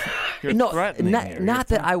 you're threatening here. Not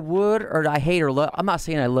that I would or I hate or love. I'm not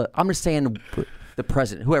saying I love. I'm just saying the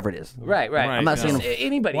president, whoever it is. Right. I'm not saying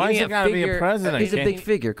anybody. Why is it got to be a president? He's a big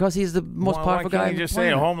figure because he's the most powerful guy. Why can't you just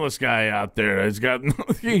say a homeless guy out there? He's got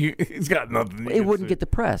nothing. It wouldn't get the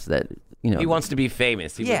press that. He wants to be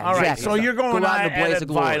famous. All right. Exactly. So you're going out in a blaze of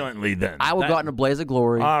glory violently then. I will go out in a blaze of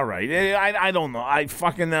glory. All right. I don't know. I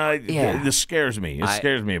fucking this scares me. It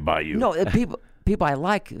scares me about you. No, people I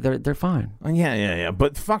like, they're fine. Yeah.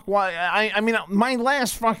 But fuck, why? I mean, my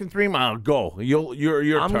last fucking 3 months. Go.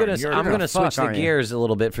 You're. I'm gonna switch the gears a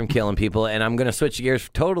little bit from killing people, and I'm gonna switch gears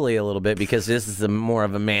totally a little bit because this is more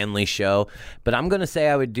of a manly show. But I'm gonna say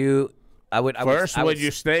I would do. Would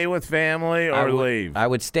you stay with family or leave? I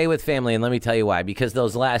would stay with family, and let me tell you why. Because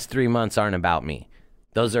those last 3 months aren't about me.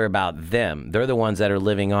 Those are about them. They're the ones that are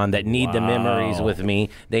living on, that need the memories with me.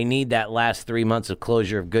 They need that last 3 months of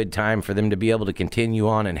closure of good time for them to be able to continue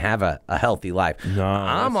on and have a healthy life. No,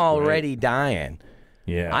 I'm already dying.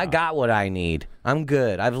 Yeah. I got what I need. I'm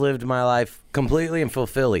good. I've lived my life completely and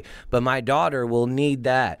fulfilling. But my daughter will need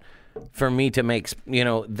that. for me to make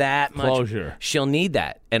that much closure. She'll need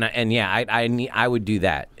that, and I would do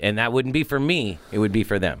that, and that wouldn't be for me. It would be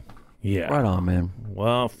for them. Yeah. Right on, man.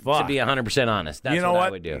 Well, fuck. To be 100% honest, that's know what I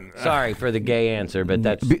what? would do. Sorry for the gay answer, but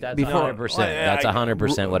that's 100%. That's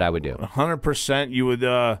 100% what I would do. 100%. You would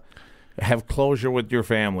have closure with your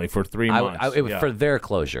family for 3 months. For their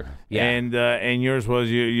closure. Yeah. And yours was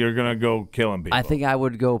you're gonna go killing people. I think I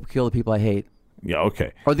would go kill the people I hate. Yeah.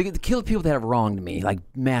 Okay. Or kill the people that have wronged me, like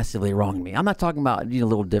massively wronged me. I'm not talking about a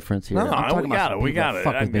little difference here. No, I'm talking we about got it. We got it.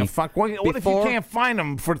 Fuck with me. What if you can't find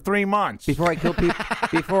them for 3 months? Before I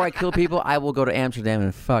kill people, I will go to Amsterdam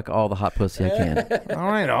and fuck all the hot pussy I can. All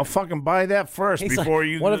right, I'll fucking buy that first before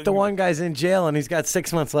you. What if the one guy's in jail and he's got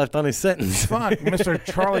 6 months left on his sentence? Fuck, Mr.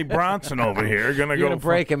 Charlie Bronson over here You're gonna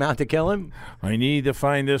break him out to kill him? I need to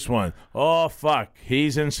find this one. Oh fuck,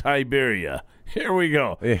 he's in Siberia. Here we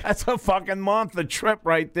go. Yeah. That's a fucking month of trip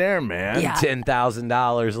right there, man. Yeah.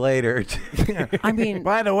 $10,000 later. I mean,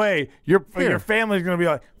 by the way, your family's gonna be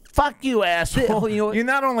like, "Fuck you, asshole! You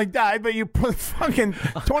not only died, but you put fucking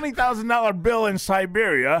 $20,000 bill in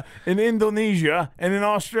Siberia, in Indonesia, and in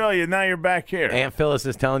Australia. Now you're back here." Aunt Phyllis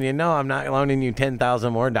is telling you, "No, I'm not loaning you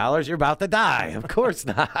 $10,000 more. You're about to die." Of course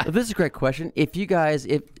not. This is a great question. If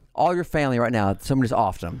all your family right now, somebody just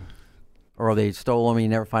offed them, or they stole them and you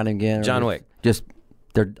never find them again. John Wick.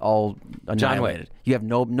 They're all annihilated. John Wick. You have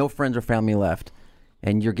no friends or family left,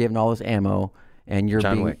 and you're given all this ammo, and you're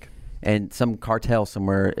John Wick. And some cartel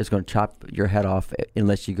somewhere is going to chop your head off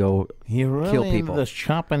unless you go You're really kill people. Into this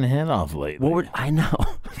chopping head off lately. I know.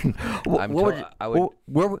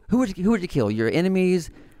 Who would you kill? Your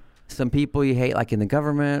enemies? Some people you hate, like in the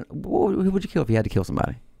government? Who would you kill if you had to kill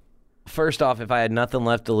somebody? First off, if I had nothing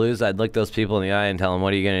left to lose, I'd look those people in the eye and tell them,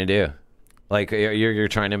 "What are you going to do? Like, you're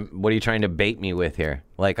trying to, what are you trying to bait me with here?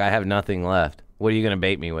 Like, I have nothing left. What are you going to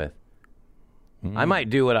bait me with? I might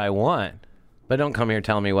do what I want, but don't come here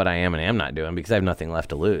telling me what I am and am not doing because I have nothing left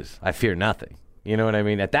to lose. I fear nothing. You know what I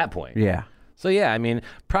mean? At that point. Yeah. So, yeah, I mean,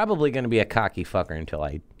 probably going to be a cocky fucker until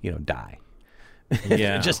I, die.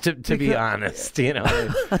 Yeah. Just to be honest,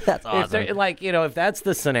 That's awesome. If that's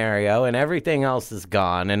the scenario and everything else is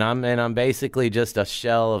gone and I'm basically just a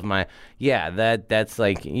shell of my, that's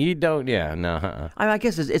like, you don't, no. I mean, I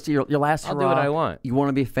guess it's your last hurrah. I'll do what I want. You want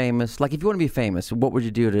to be famous. Like, if you want to be famous, what would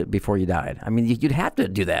you do before you died? I mean, you'd have to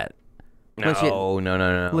do that. No.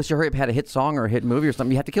 Unless you had a hit song or a hit movie or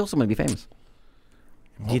something, you have to kill someone to be famous.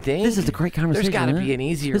 Do you think? This is a great conversation. There's got to be an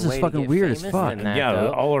easier way This is fucking weird as fuck. That, yeah,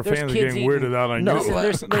 though. all our fans are getting weirded out on you.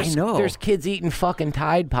 I know. There's kids eating fucking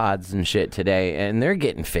Tide Pods and shit today, and they're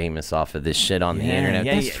getting famous off of this shit on the internet.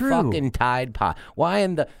 That's true. Fucking Tide Pod. Why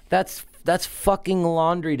in the... That's fucking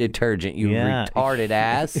laundry detergent, you retarded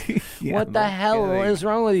ass. What the hell is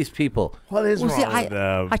wrong with these people? What is wrong with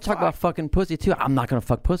them? I talk about fucking pussy, too. I'm not going to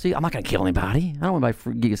fuck pussy. I'm not going to kill anybody. I don't want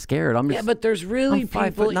to get scared. But there's really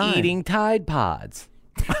people eating Tide Pods.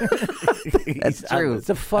 That's true. It's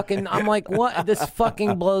a fucking. I'm like, what? This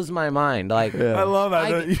fucking blows my mind. Like, I love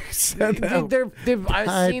that you said that.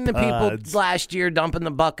 I've seen the people last year dumping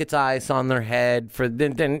the buckets of ice on their head for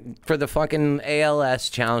the fucking ALS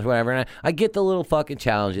challenge, whatever. And I get the little fucking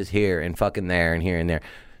challenges here and fucking there and here and there.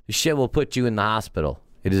 The shit will put you in the hospital.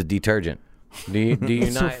 It is detergent. Do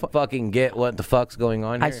you not fucking get what the fuck's going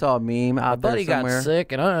on here? I saw a meme out there somewhere. My buddy got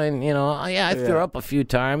sick, and I threw up a few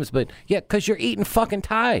times, but because you're eating fucking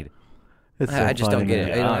Tide. I just don't get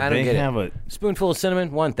it. I don't get it. Spoonful of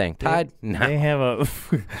cinnamon, one thing. Tide, no. They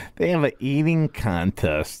have a eating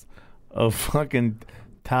contest of fucking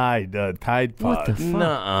Tide Pods. What the fuck?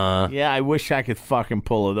 Nuh-uh. Yeah, I wish I could fucking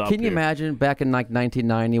pull it up. Can you imagine back in like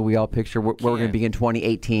 1990, we all picture where we're going to be in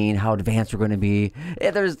 2018, how advanced we're going to be.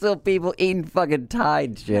 And there's still people eating fucking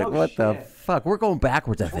Tide shit. What the fuck? We're going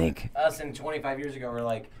backwards, I think. Us in 25 years ago, we're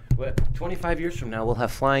like, 25 years from now, we'll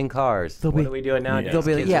have flying cars. What are we doing now? They'll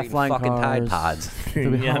be flying fucking cars. Tide Pods.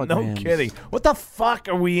 Yeah, no kidding. What the fuck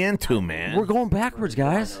are we into, man? We're going backwards,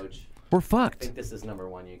 guys. We're I fucked. think this is number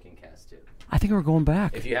one you can cast too. I think we're going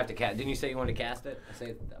back. If you have to cast, didn't you say you wanted to cast it?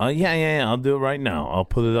 Yeah. I'll do it right now. I'll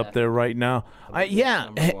put it up there right now.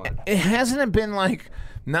 It hasn't been like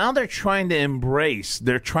now they're trying to embrace.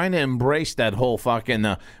 They're trying to embrace that whole fucking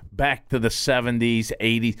back to the 70s,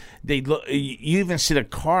 80s. They look. You even see the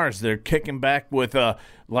cars. They're kicking back with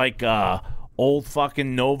old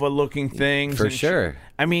fucking Nova looking things. For sure.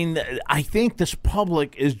 I mean, I think this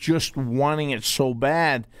public is just wanting it so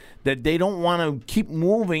bad that they don't want to keep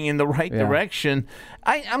moving in the right direction.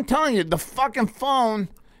 I'm telling you, the fucking phone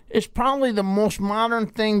is probably the most modern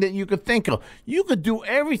thing that you could think of. You could do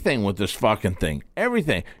everything with this fucking thing.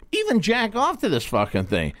 Everything. Even jack off to this fucking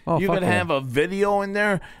thing. Oh, you could have a video in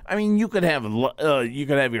there. I mean, you could have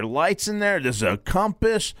your lights in there. There's a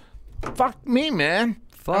compass. Fuck me, man.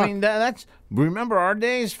 Fuck. I mean, that's... Remember our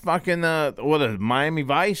days? Fucking, Miami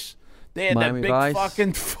Vice? They had Miami that big Vice.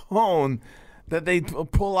 fucking phone that they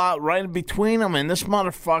pull out right in between them, and this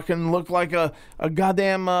motherfucking looked like a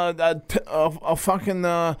goddamn a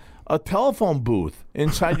telephone booth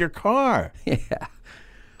inside your car. Yeah.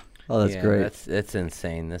 Oh, that's great. That's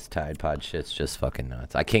insane. This Tide Pod shit's just fucking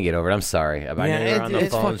nuts. I can't get over it. I'm sorry. I know you're on the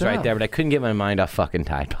it's phones fucked right up. there, but I couldn't get my mind off fucking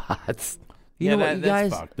Tide Pods. You know what, you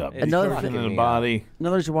guys? That's fucked up. Another It's thing- in the body.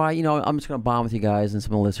 Another reason why, I'm just going to bond with you guys and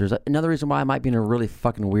some of the listeners. Another reason why I might be in a really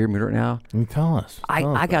fucking weird mood right now. Tell us.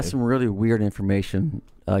 I got some really weird information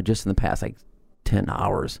just in the past, 10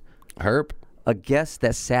 hours. Herp? A guest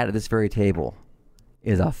that sat at this very table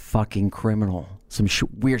is a fucking criminal. Some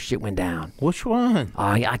weird shit went down. Which one?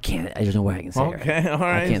 I can't. There's no way I can say it. Okay, all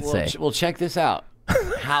right. I can't say. Well, check this out.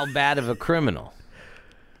 How bad of a criminal?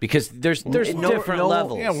 Because there's different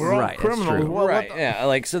levels. Yeah, we're all Right, that's criminals. true. Well, Right,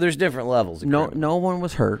 yeah, so there's different levels. Of criminal. No one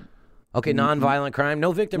was hurt. Okay, non-violent crime,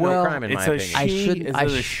 no victim, Well, no crime in my It's a opinion. she. shouldn't- Is I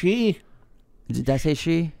it a she? Did I say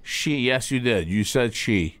she? She. Yes, you did. You said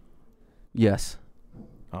she. Yes.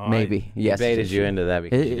 All Maybe. Yes. Baited you into that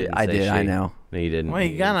because you didn't I say did. she. I know. No, you didn't. Well,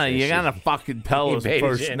 you gotta fucking tell us baited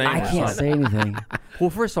first you in. name. I or can't something. say anything. Well,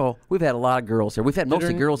 first of all, we've had a lot of girls here. We've had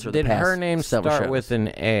mostly girls here. Did the past her name several start shows. with an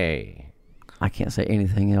A? I can't say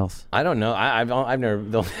anything else. I don't know. I've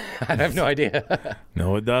never. I have no idea.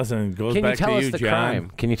 No, it doesn't. It goes Can you back tell to us you, the John.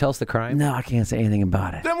 crime? Can you tell us the crime? No, I can't say anything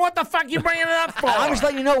about it. Then what the fuck you bringing it up for? I'm just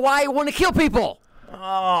letting you know why I want to kill people.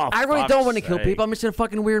 Oh, I really fuck's don't want to kill sake. people. I'm just in a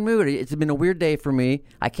fucking weird mood. It's been a weird day for me.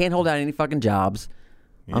 I can't hold down any fucking jobs.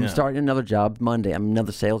 I'm Yeah. starting another job Monday. I'm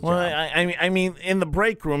another sales Well, job. I mean, in the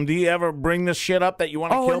break room, do you ever bring this shit up that you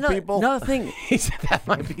want to kill people? Another thing. He said that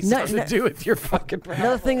might be No, something no. to do with your fucking problem.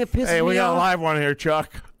 Another thing that pisses Hey, we me got a off. live one here,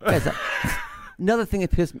 Chuck. Guys, another thing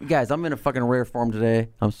that pissed me, guys, I'm in a fucking rare form today.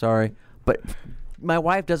 I'm sorry, but my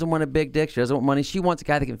wife doesn't want a big dick. She doesn't want money. She wants a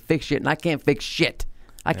guy that can fix shit, and I can't fix shit.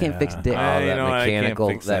 I can't fix dick. Oh, You that know, I can't mechanical,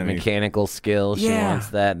 fix that anything. mechanical skill. She Yeah. wants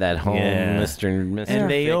that home, Yeah. Mister. And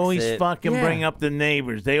they Fix always it. fucking Yeah. bring up the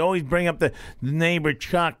neighbors. They always bring up the neighbor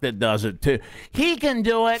Chuck that does it too. He can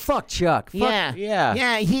do it. Fuck Chuck. Fuck,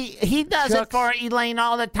 yeah. He does Chuck's- it for Elaine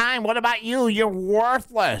all the time. What about you? You're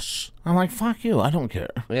worthless. I'm like, fuck you. I don't care.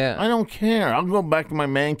 Yeah. I don't care. I'll go back to my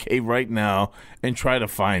man cave right now and try to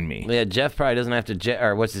find me. Yeah, Jeff probably doesn't have to,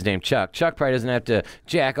 or what's his name, Chuck. Chuck probably doesn't have to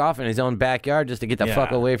jack off in his own backyard just to get the Yeah. fuck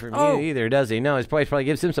away from Oh. you either, does he? No, his probably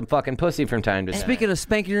gives him some fucking pussy from time to time. Speaking of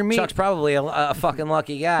spanking your meat, Chuck's probably a fucking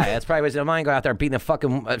lucky guy. That's probably what's in mind. Go out there beating the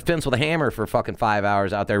fucking fence with a hammer for fucking 5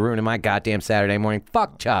 hours out there, ruining my goddamn Saturday morning.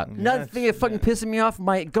 Fuck Chuck. another thing that fucking pissing me off,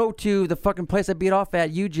 my go to the fucking place I beat off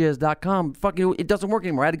at, ujiz.com. Fucking, it doesn't work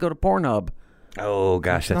anymore. I had to go to Pornhub. Oh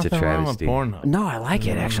gosh, that's a Nothing wrong with travesty. Pornhub. No, I like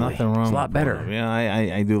it actually. Nothing wrong It's a lot with better. Pornhub.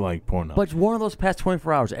 Yeah, I do like Pornhub. But one of those past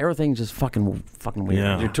 24 hours, everything's just fucking weird.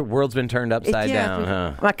 Yeah. Your world's been turned upside down,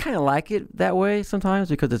 huh? I kind of like it that way sometimes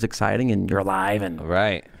because it's exciting and you're alive and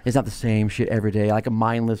Right. it's not the same shit every day. Like a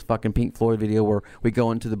mindless fucking Pink Floyd video where we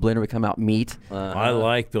go into the blender, we come out meat. I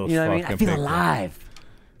like those You know what I fucking mean? I feel pictures. alive.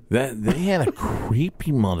 That they had a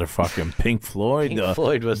creepy motherfucking Pink Floyd. Pink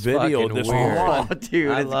Floyd was video. fucking This weird. one,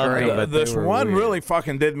 dude, I love great. it, but they this were one weird. really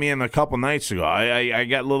fucking did me in a couple nights ago. I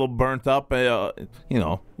got a little burnt up. Little,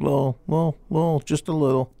 just a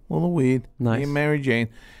little weed. Nice. Me and Mary Jane,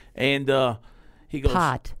 and he goes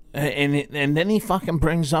Pot. and then he fucking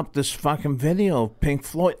brings up this fucking video of Pink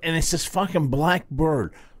Floyd, and it's this fucking black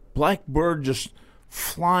bird just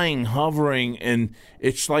flying, hovering, and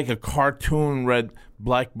it's like a cartoon red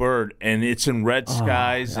black bird, and it's in red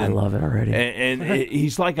skies. I and, love it already. And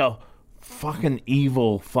he's like a fucking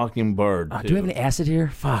evil fucking bird. Do we have any acid here?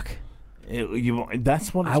 Fuck.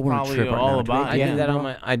 That's what I it's wanna probably trip right all now. about. I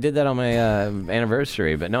did that on my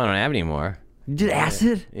anniversary, but no, I don't have any more. You did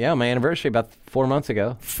acid? Yeah, my anniversary about 4 months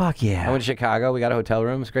ago. Fuck yeah. I went to Chicago. We got a hotel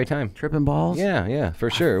room. It's a great time. Tripping balls? Yeah, for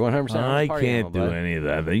sure, 100%. I Party can't animal, do bud. any of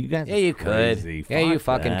that. You guys Yeah, are you could. crazy. Yeah, you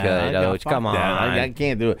Fuck fucking that. could, Oach. Fuck Come that. on. I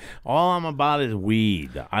can't do it. All I'm about is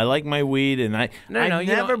weed. I like my weed, and I've you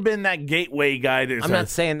never don't- been that gateway guy that I'm says, not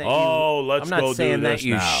saying that. let's I'm not go saying do that this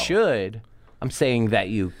you now. should. I'm saying that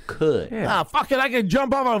you could. Yeah. Ah, fuck it. I could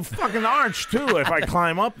jump off a fucking arch, too, if I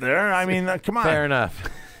climb up there. I mean, come on. Fair enough.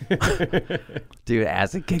 Dude,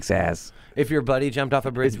 acid kicks ass. If your buddy jumped off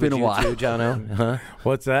a bridge, It's been would a you while. too, Jono? Huh?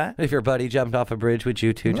 What's that? If your buddy jumped off a bridge, would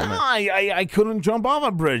you too, No, Jono? I couldn't jump off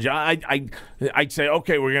a bridge. I'd say,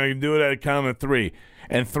 okay, we're gonna do it at a count of 3,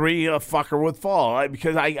 and 3 fucker would fall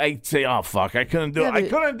because I'd say, oh fuck, I couldn't do it. I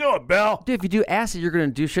couldn't do it, Bill. Dude, if you do acid, you're going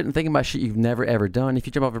to do shit and think about shit you've never ever done. If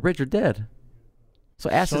you jump off a bridge, you're dead. So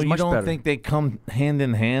acid is So you much don't better. think they come hand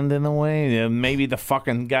in hand in a way? Maybe the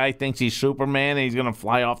fucking guy thinks he's Superman and he's gonna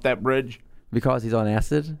fly off that bridge. Because he's on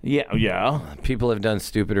acid? Yeah. People have done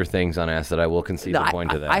stupider things on acid. I will concede a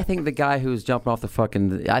point to that. I think the guy who's jumping off the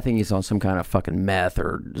fucking, I think he's on some kind of fucking meth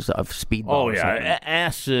or speedball. Oh or yeah, something.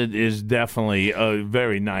 acid is definitely a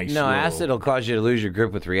very nice. No, little- acid will cause you to lose your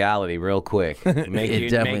grip with reality real quick. Make It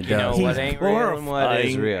definitely make you know does. what ain't real and what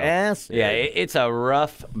is glorifying real. acid. Yeah, it's a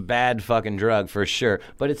rough, bad fucking drug for sure,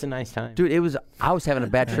 but it's a nice time. Dude, I was having a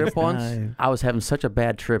bad trip once. I was having such a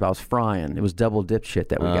bad trip. I was frying. It was double dip shit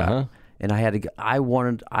that we got. And I had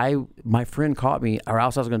to, my friend caught me, or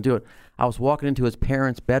else I was going to do it. I was walking into his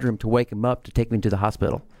parents' bedroom to wake him up to take me to the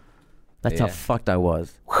hospital. That's how fucked I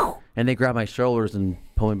was. And they grabbed my shoulders and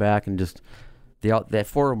pulled me back and just, that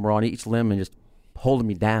 4 of them were on each limb and just holding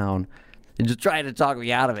me down and just trying to talk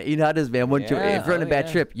me out of it. You know how it is, man. If you're on a bad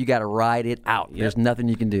trip, you got to ride it out. There's nothing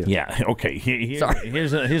you can do. Yeah. Okay. Sorry.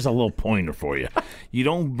 Here's a little pointer for you. You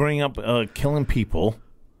don't bring up killing people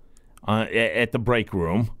at the break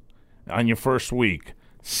room on your first week.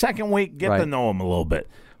 Second week, get to know them a little bit.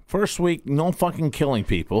 First week, no fucking killing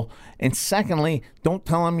people. And secondly, don't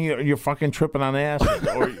tell them you're fucking tripping on acid.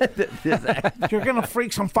 Or you're going to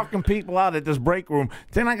freak some fucking people out at this break room.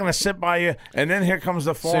 They're not going to sit by you. And then here comes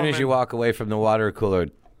the As foreman. soon as you walk away from the water cooler,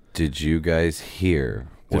 did you guys hear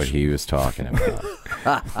what he was talking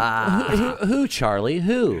about? Who, Charlie?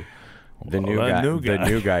 Who? The new guy, the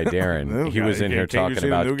new guy, Darren. He was in here talking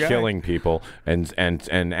about killing people and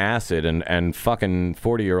acid and fucking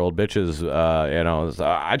 40-year-old bitches.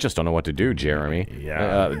 I just don't know what to do, Jeremy.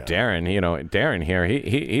 Darren. Darren here.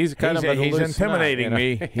 He's kind of he's intimidating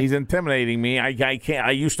me. He's intimidating me. I can't.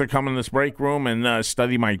 I used to come in this break room and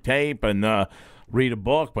study my tape and read a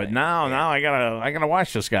book, but now I gotta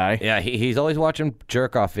watch this guy. Yeah, he's always watching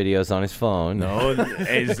jerk off videos on his phone. No,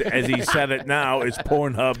 as he said it now, it's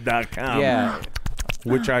Pornhub.com. Yeah,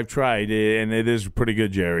 which I've tried, and it is pretty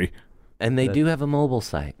good, Jerry. And they do have a mobile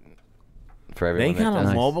site for everyone. They got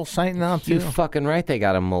a mobile site now too. You fucking right, they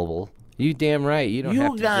got a mobile. You damn right. You don't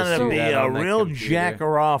have to gotta just be that a on that real computer.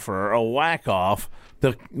 jacker-offer, a whack-off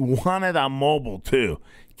to want it on mobile too.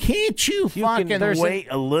 Can't you fucking wait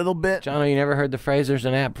a little bit? Jono, you never heard the phrase, there's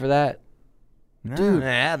an app for that? Dude,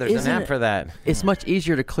 yeah, there's an app for that. It's much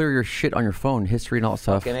easier to clear your shit on your phone, history and all that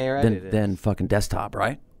stuff, Fucking A right it is. than fucking desktop,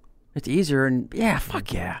 right? It's easier and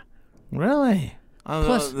fuck yeah. Really?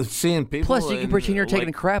 Plus, seeing people. Plus, you can pretend you're taking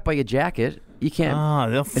a crap by your jacket. You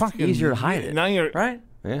can't. They'll it's fucking easier to hide it. Now you're right.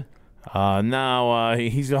 Yeah. Now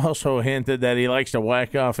he's also hinted that he likes to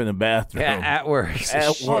whack off in the bathroom. At work.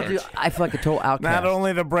 At work. Dude, I feel like a total outcast. Not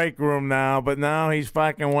only the break room now, but now he's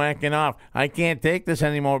fucking whacking off. I can't take this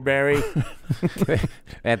anymore, Barry.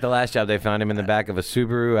 At the last job, they found him in the back of a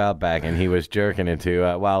Subaru Outback, and he was jerking it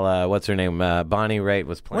to while what's her name, Bonnie Raitt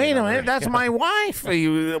was playing. Wait a minute, that's my wife.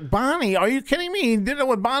 Bonnie, are you kidding me? He did it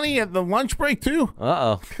with Bonnie at the lunch break too.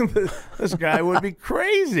 This guy would be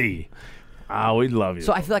crazy. Oh, we love you.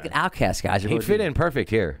 So I feel like an outcast, guys. He'd fit in perfect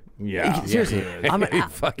here. Yeah. Seriously, I'm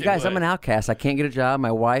guys, I'm an outcast. I can't get a job.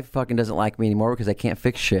 My wife fucking doesn't like me anymore because I can't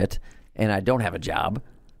fix shit, and I don't have a job.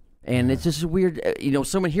 And it's just weird.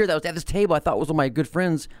 Someone here that was at this table I thought was one of my good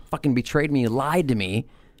friends fucking betrayed me, lied to me.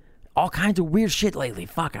 All kinds of weird shit lately.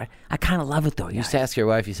 Fuck, I kind of love it though. You just ask your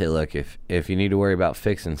wife, you say, look, if you need to worry about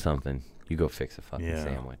fixing something, you go fix a fucking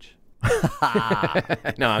sandwich.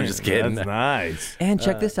 No, I'm just kidding. That's nice. And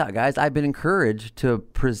check this out, guys. I've been encouraged to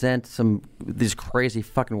present these crazy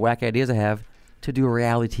fucking whack ideas I have to do a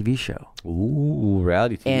reality TV show. Ooh,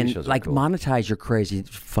 reality TV shows are cool. Monetize your crazy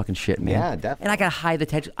fucking shit, man. Yeah, definitely. And I gotta hide the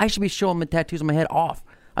tattoos. I should be showing the tattoos on my head off.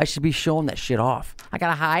 I should be showing that shit off. I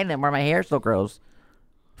gotta hide them where my hair still grows.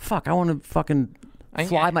 Fuck, I want to fucking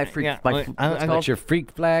fly my freak. I let your freak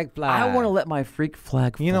flag fly. I want to let my freak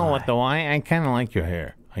flag fly. You know what though? I kind of like your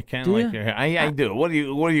hair. I kind of like your hair. I do. What are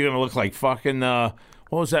you gonna look like? Fucking what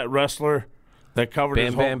was that wrestler that covered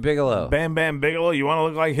his whole... Bam Bigelow. Bam Bam Bigelow. You want to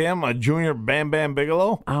look like him? A junior Bam Bam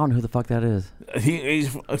Bigelow? I don't know who the fuck that is.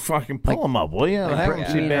 He's fucking pull him up, will you? Have him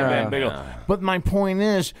see Bam Bam Bigelow. But my point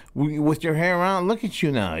is, with your hair on, look at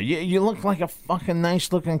you now. You look like a fucking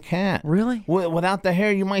nice looking cat. Really? Without the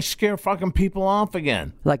hair, you might scare fucking people off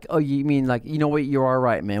again. Like, oh, you mean like, you know what? You are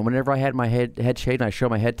right, man. Whenever I had my head shaved and I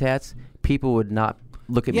showed my head tats, people would not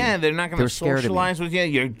look at me. Yeah, they're not going to scared of me. socialize with you.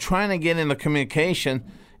 You're trying to get into communication,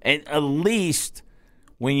 and at least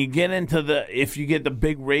when you get into if you get the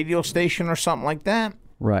big radio station or something like that,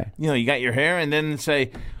 Right. you got your hair, and then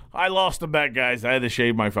say, "I lost a bet, guys. I had to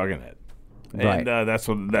shave my fucking head," and Right.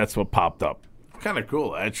 that's what popped up. Kind of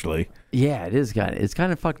cool, actually. Yeah, it is it's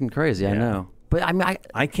kind of fucking crazy. I know, but I mean,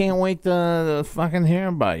 I can't wait to fucking hear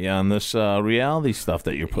about you on this reality stuff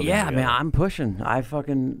that you're putting. yeah, together. man, I'm pushing. I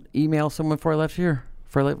fucking emailed someone before I left here,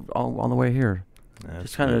 on the way here. That's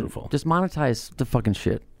Just kind beautiful. of just monetize the fucking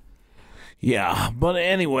shit. Yeah, but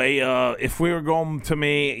anyway, if we were going to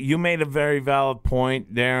me, you made a very valid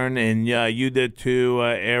point, Darren, and you did too,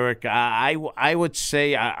 Eric. I would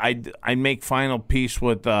say I'd make final peace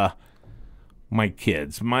with my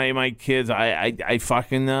kids. My kids, I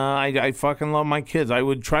fucking love my kids. I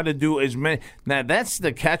would try to do as many. Now that's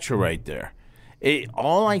the catcher right there.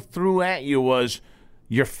 All I threw at you was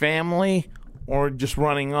your family or just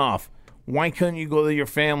running off. Why couldn't you go to your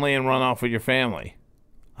family and run off with your family?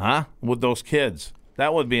 Huh? With those kids.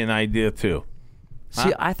 That would be an idea, too.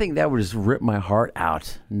 See, I think that would just rip my heart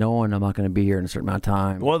out, knowing I'm not going to be here in a certain amount of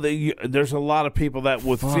time. Well, there's a lot of people that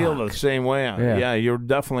would feel the same way. Yeah, you're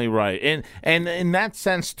definitely right. And in that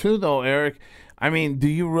sense, too, though, Eric, I mean, do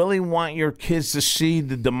you really want your kids to see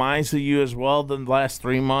the demise of you as well the last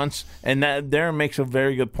 3 months? And that Darren makes a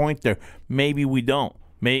very good point there. Maybe we don't.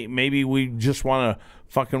 Maybe we just want to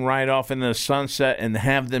fucking ride off into the sunset and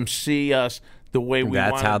have them see us the way we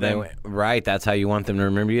want them. That's how you want them to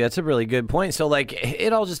remember you. That's a really good point. So like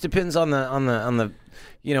it all just depends on the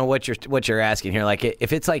what you're asking here. Like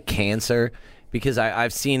if it's like cancer, because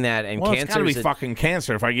I've seen that, and cancer. It's got to be fucking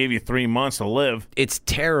cancer. If I gave you 3 months to live, it's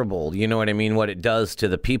terrible. You know what I mean? What it does to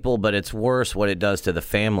the people, but it's worse what it does to the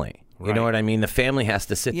family. You know what I mean? The family has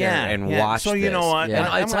to sit there and watch. So this. you know what?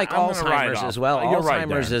 Yeah. And it's like Alzheimer's as well. You're right,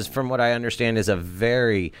 Alzheimer's is, from what I understand, is a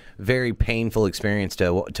very, very painful experience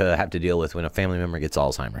to have to deal with when a family member gets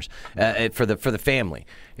Alzheimer's. For the family,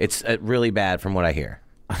 it's really bad from what I hear.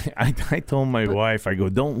 I told my wife, I go,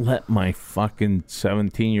 don't let my fucking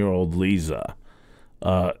 17-year-old Lisa,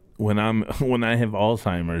 when I have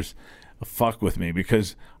Alzheimer's, fuck with me,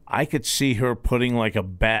 because I could see her putting like a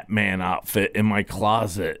Batman outfit in my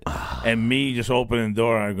closet and me just opening the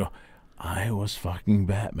door and I go, I was fucking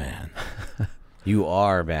Batman. You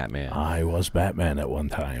are Batman. I was Batman at one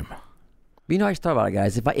time. You know, I just thought about it,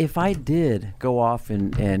 guys. If I did go off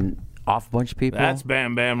and off a bunch of people. That's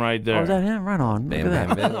Bam Bam right there. Oh, is that him? Right on. Bam, Look at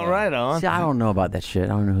bam, that. bam. Right on. See, I don't know about that shit. I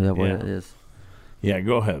don't know who that is. Yeah,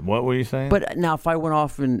 go ahead. What were you saying? But now, if I went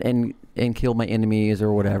off and killed my enemies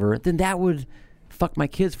or whatever, then that would fuck my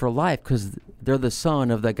kids for life because they're the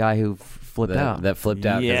son of that guy who flipped out. That flipped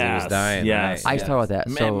out because he was dying. Yes. I just thought about that.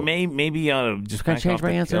 So maybe you ought to just can I back change off my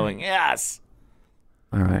the answer? killing. Yes.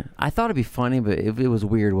 all right, I thought it'd be funny, but it was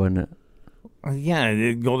weird, wasn't it?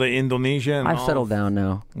 Yeah, go to Indonesia. And I've settled down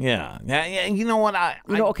now. Yeah. You know what? I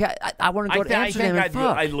Okay, I want to go to Amsterdam and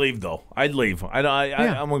fuck. I'd leave though. I'd leave.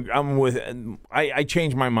 I'm with. I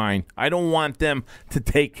changed my mind. I don't want them to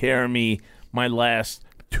take care of me my last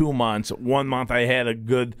 2 months. 1 month I had a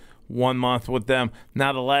good 1 month with them.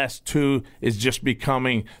 Now the last 2 is just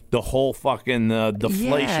becoming the whole fucking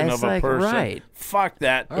deflation it's of a like, person. right. Fuck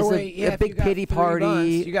that. It's a big pity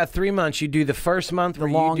party. You got 3 months. You do the first month where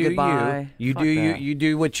long you do goodbye. you Fuck do that. you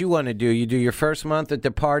do what you want to do. You do your first month at the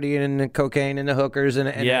partying and the cocaine and the hookers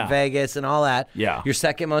and Yeah. Vegas and all that. Yeah. Your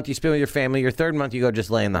second month you spend with your family. Your third month you go just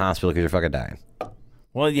lay in the hospital because you're fucking dying.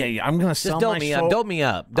 Well, yeah, I'm gonna sell Just dope my me soul. up. Dope me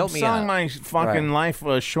up. I'm Dope me selling up. my fucking life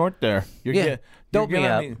short there. Dope me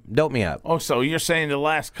up. Dope me up. Oh, so you're saying the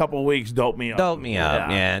last couple of weeks dope me up? Dope me up.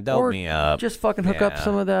 Yeah, dope Or me up. just fucking hook up Yeah.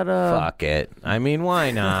 some of that. Fuck it. I mean,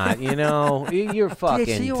 why not? You know, you're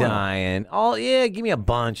fucking oil. dying. Give me a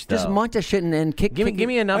bunch though. Just munch that shit and kick. Give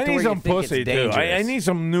me enough I to need where some you think pussy it's too. dangerous. I need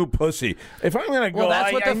some new pussy. If I'm gonna go, Well,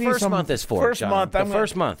 that's what I the need first some month is for, First John. month, The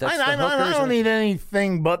first month. That's the I hookers don't and- need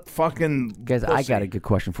anything but fucking. Guys, I got a good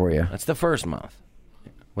question for you. That's the first month.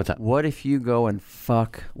 What's up? What if you go and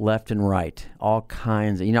fuck left and right, all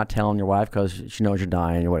kinds? You're not telling your wife because she knows you're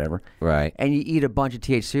dying or whatever. Right. And you eat a bunch of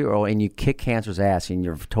THC oil and you kick cancer's ass and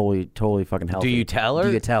you're totally fucking healthy. Do you tell her?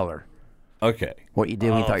 Do you tell her Okay. what you did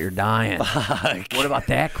when you thought you were dying? What about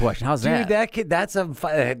that question? How's Dude, that? that kid. That's a.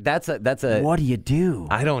 What do you do?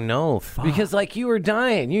 I don't know because like you were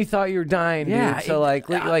dying, you thought you were dying, Yeah, dude. So like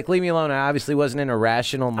leave me alone. I obviously wasn't in a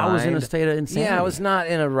rational mind. I was in a state of insanity. Yeah, I was not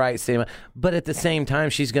in a right state of mind. But at the same time,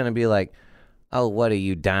 she's gonna be like, "Oh, what are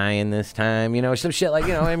you dying this time?" You know, some shit like,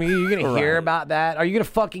 you know. I mean, you're gonna hear about that. Are you gonna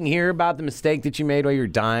fucking hear about the mistake that you made while you're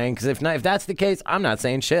dying? Because if not, if that's the case, I'm not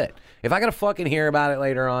saying shit. If I gotta fucking hear about it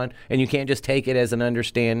later on, and you can't just take it as an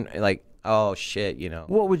understand, like Oh shit, you know.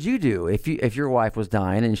 What would you do if your wife was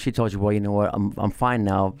dying and she told you, well, you know what, I'm fine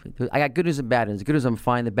now. I got good news and bad news. The good news, I'm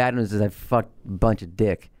fine. The bad news is I fucked a bunch of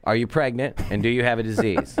dick. Are you pregnant and do you have a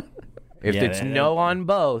disease? If Yeah, it's no on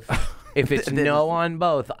both,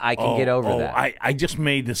 I can get over that. I just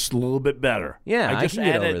made this a little bit better. Yeah, I can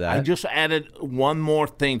get over that. I just added one more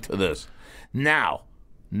thing to this. Now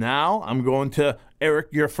I'm going to Eric.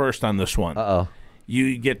 You're first on this one. Uh-oh.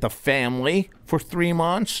 You get the family for 3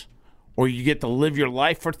 months, or you get to live your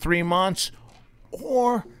life for 3 months,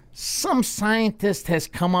 or some scientist has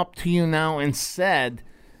come up to you now and said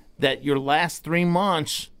that your last 3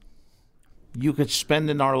 months you could spend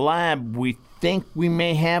in our lab. We think we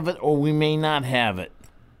may have it or we may not have it.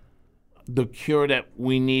 The cure that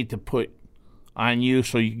we need to put on you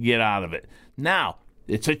so you can get out of it. Now,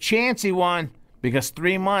 it's a chancy one because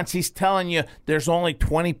 3 months, he's telling you there's only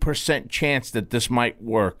 20% chance that this might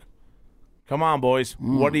work. Come on, boys.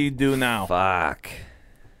 What do you do now? Fuck.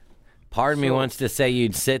 Part of me wants to say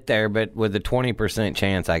you'd sit there, but with a 20%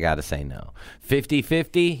 chance, I got to say no.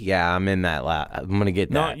 50-50? Yeah, I'm in that lot. I'm going to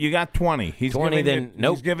get that. No, you got 20. He's 20, giving then you,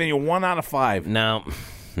 nope. He's giving you 1 out of 5. No.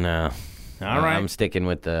 All right. I'm sticking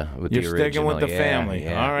with the You're original. sticking with the Yeah, family.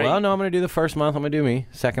 yeah. All right. Well, no, I'm going to do the first month. I'm going to do me.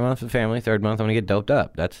 Second month, the family. Third month, I'm going to get doped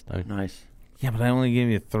up. Nice. Yeah, but I only gave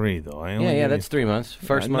you 3, though. That's 3 months.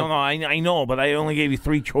 First month. No, I know, but I only gave you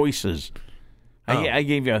 3 choices. I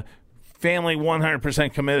gave you family,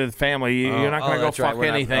 100% committed family. You're not going to go fuck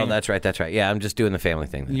anything. That's right. Yeah, I'm just doing the family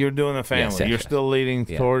thing then. You're doing the family. Yes, You're still leading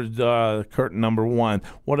towards curtain number 1.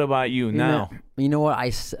 What about you now? You know what?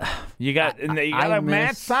 You got a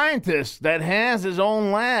mad scientist that has his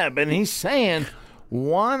own lab, and he's saying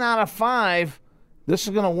 1 out of 5, this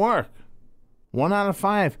is going to work. 1 out of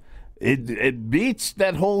 5. It beats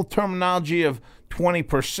that whole terminology of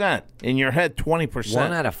 20% in your head. 20%.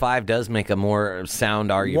 1 out of 5 does make a more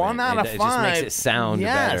sound argument. 1 out of 5. It just makes it sound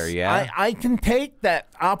better. Yeah. I can take that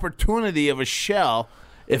opportunity of a shell.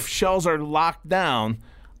 If shells are locked down,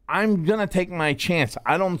 I'm gonna take my chance.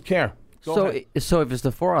 I don't care. Go ahead. So if it's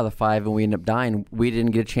the 4 out of 5 and we end up dying, we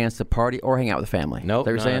didn't get a chance to party or hang out with the family. Nope,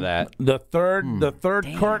 Is that what none you're of saying? that. The third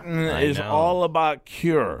curtain is all about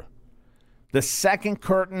cure. The second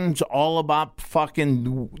curtain's all about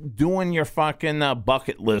fucking doing your fucking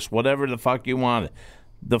bucket list, whatever the fuck you wanted.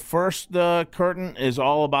 The first curtain is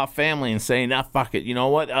all about family and saying, fuck it. You know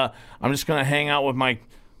what? I'm just going to hang out with my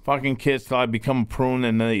fucking kids till I become a prune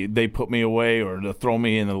and they put me away or they throw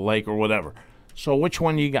me in the lake or whatever. So which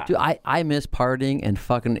one you got? Dude, I miss partying and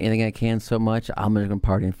fucking anything I can so much. I'm just going to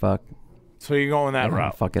party and fuck. So you're going that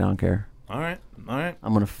route? Fucking, I don't care. All right. I'm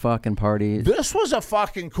going to fucking party. This was a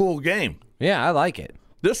fucking cool game. Yeah, I like it.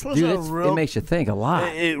 This was it makes you think a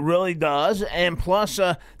lot. It really does. And plus,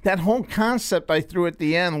 that whole concept I threw at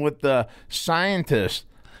the end with the scientist,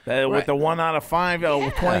 with the 1 out of 5,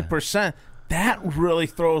 20%, that really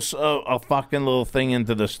throws a fucking little thing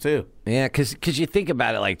into this, too. Yeah, because you think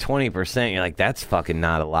about it like 20%, you're like, that's fucking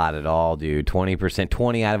not a lot at all, dude. 20%,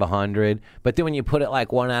 20 out of 100. But then when you put it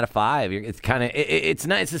like 1 out of 5, it's kind of, it's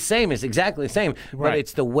not, it's the same. It's exactly the same. Right. But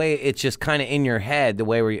it's the way, it's just kind of in your head, the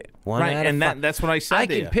way where you, 1 Right, out of and 5. that's what I said I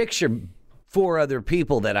to can you. picture 4 other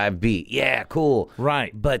people that I've beat. Yeah, cool.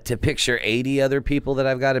 Right. But to picture 80 other people that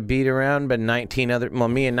I've got to beat around, but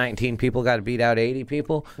me and 19 people got to beat out 80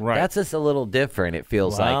 people, Right. that's just a little different, it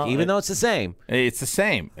feels Well, like, even though it's the same. It's the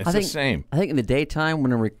same. It's the same. I think in the daytime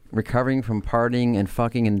when I'm recovering from partying and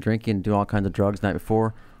fucking and drinking and doing all kinds of drugs the night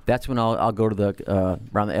before, that's when I'll go to the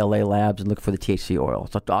around the LA labs and look for the THC oil.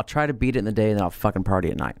 So I'll try to beat it in the day and then I'll fucking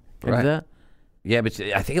party at night. Can you do that? Yeah, but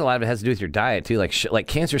I think a lot of it has to do with your diet too. Like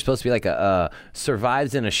cancer is supposed to be like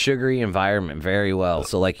survives in a sugary environment very well.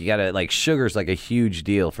 So like you gotta sugar's like a huge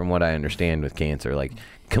deal from what I understand with cancer. Like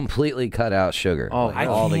completely cut out sugar. I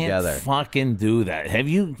altogether. can't fucking do that. Have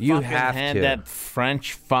you? You fucking have had to. that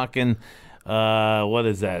French fucking. What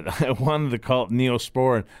is that? I wanted to call it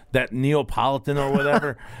Neosporin, that Neapolitan or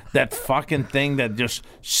whatever, that fucking thing that just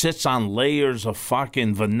sits on layers of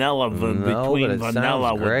fucking vanilla between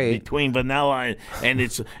vanilla and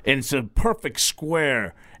it's a perfect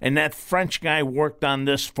square. And that French guy worked on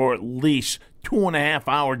this for at least 2.5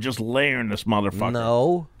 hours just layering this motherfucker.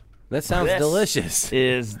 No. That sounds delicious.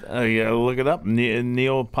 Look it up,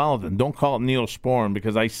 Neapolitan. Don't call it Neosporin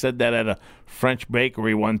because I said that at a French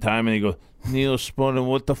bakery one time, and he goes, Neosporin,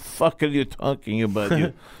 what the fuck are you talking about,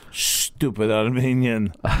 you stupid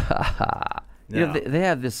Armenian? You know, they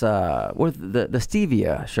have this the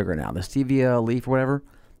stevia sugar now, the stevia leaf or whatever.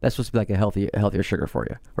 That's supposed to be like a healthier sugar for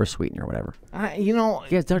you, or sweetener or whatever. You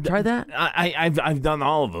guys try that? I've done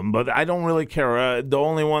all of them, but I don't really care. The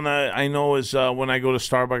only one I know is when I go to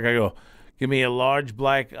Starbucks, I go, Give me a large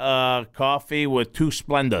black coffee with 2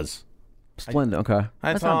 Splendas. Splenda, okay.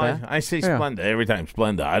 That's not all bad. I say Splenda every time.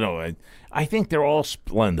 Splenda. I think they're all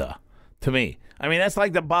Splenda to me. I mean, that's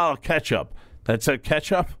like the bottle of ketchup. That's a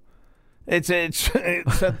ketchup. It's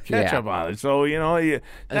ketchup on it. So,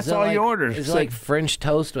 that's all you order. Is it like French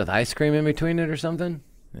toast with ice cream in between it or something?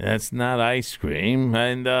 That's not ice cream,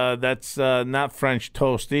 and that's not French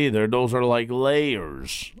toast either. Those are like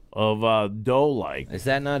layers of dough-like. Is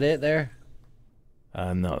that not it there?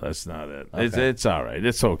 No, that's not it. Okay. It's all right.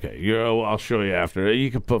 It's okay. I'll show you after. You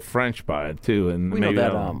can put French by it too, and We maybe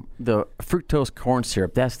know that the fructose corn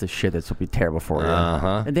syrup, that's the shit that's will be terrible for you.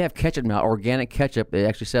 Uh-huh. And they have ketchup now, organic ketchup. It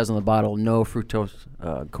actually says on the bottle, no fructose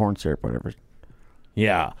corn syrup, whatever.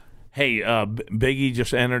 Yeah. Hey, Biggie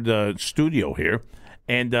just entered the studio here.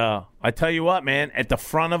 And I tell you what, man, at the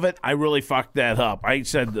front of it, I really fucked that up. I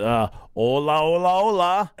said, hola, hola,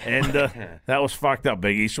 hola. And that was fucked up,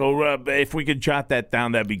 Biggie. So if we could jot that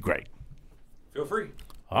down, that'd be great. Feel free.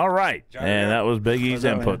 All right. And that was Biggie's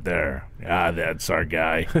input there. Ah, that's our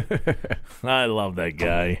guy. I love that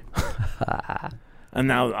guy. And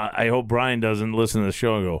now I hope Brian doesn't listen to the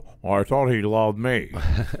show and go, oh, I thought he loved me.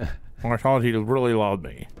 I thought he really loved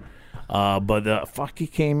me. But fuck, he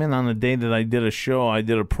came in on the day that I did a show. I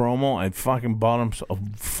did a promo. I fucking bought him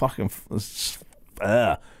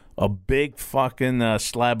a big fucking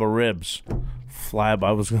slab of ribs.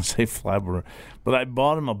 I was going to say flab of ribs. But I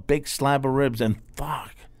bought him a big slab of ribs, and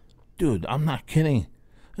fuck, dude, I'm not kidding.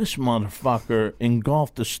 This motherfucker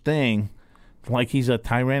engulfed the Sting like he's a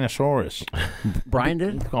Tyrannosaurus. Brian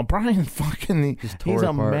did? Oh, Brian fucking, he's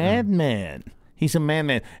a madman. He's a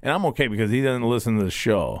madman, and I'm okay because he doesn't listen to the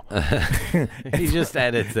show. He just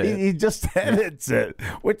edits it. He just edits it,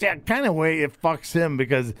 which kind of way it fucks him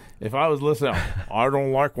because if I was listening, I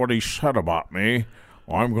don't like what he said about me.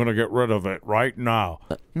 I'm going to get rid of it right now.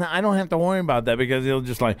 No, I don't have to worry about that because he'll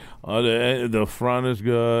just like, the front is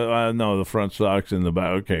good. No, the front sucks and the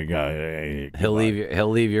back. Okay, guy. He'll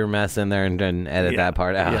leave your mess in there and then edit that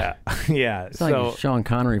part out. Yeah, yeah. It's like a Sean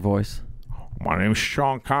Connery voice. My name's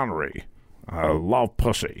Sean Connery. I love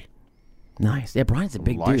pussy. Nice. Yeah, Brian's a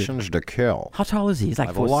big dude. License to kill. How tall is he? He's like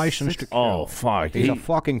I have a license to kill. Oh, fuck. He's a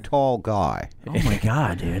fucking tall guy. Oh, my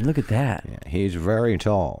God, dude. Look at that. Yeah, he's very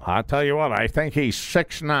tall. I'll tell you what, I think he's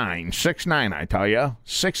 6'9". 6'9", I tell you.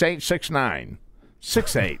 6'8", 6'9".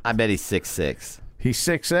 6'8". I bet he's 6'6". He's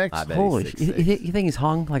 6'6"? I bet Holy he's shit. 6'6". You think he's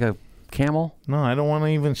hung like a camel? No, I don't want to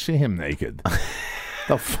even see him naked.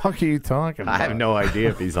 The fuck are you talking about? I have no idea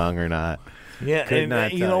if he's hung or not. Yeah, Could and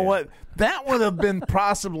not you tell know you. what? That would have been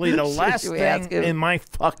possibly the last Should we ask thing him? in my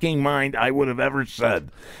fucking mind I would have ever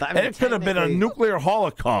said. I mean, It could have been a technically- nuclear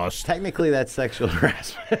holocaust. Technically, that's sexual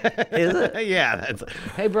harassment. Is it? Yeah. That's.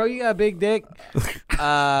 Hey, bro, you got a big dick?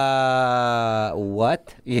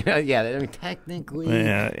 What? Yeah. I mean, technically.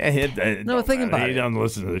 Yeah, No, think about He it. doesn't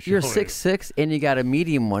listen to the show. You're 6'6", and you got a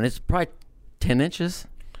medium one. It's probably 10 inches.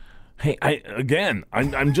 Hey,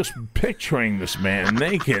 I'm just picturing this man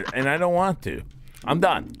naked, and I don't want to. I'm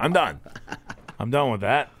done with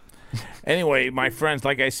that. Anyway, my friends,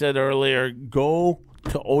 like I said earlier, go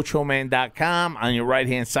to ochoman.com. On your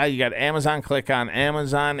right-hand side, you got Amazon. Click on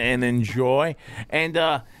Amazon and enjoy. And,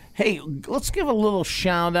 hey, let's give a little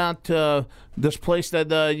shout-out to this place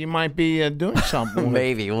that you might be doing something with.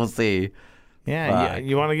 Maybe. We'll see. Yeah,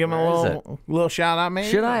 you want to give them a little shout-out, maybe?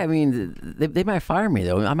 Should I? I mean, they might fire me,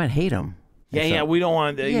 though. I might hate them. Yeah, we don't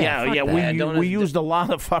want. fuck Yeah. that. We used a lot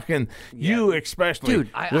of fucking you, especially Dude,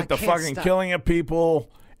 with I the can't fucking stop. killing of people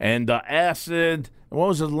and acid. What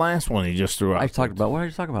was the last one he just threw out? I talked about. What are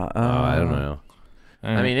you talking about? I don't know.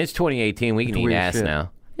 I mean, it's 2018. We can eat weird ass shit.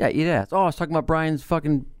 now. Yeah, eat ass. Oh, I was talking about Brian's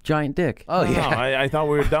fucking giant dick. Oh, No, yeah. I thought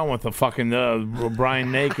we were done with the fucking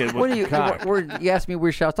Brian naked with What do the you? cock. You asked me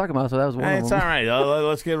where I was talking about, so that was one of It's them. all right.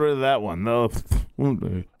 Let's get rid of that one. No.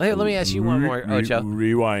 Hey, let me ask you one more, Ocho.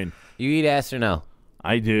 Rewind. You eat ass or no?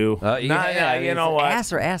 I do. You know what?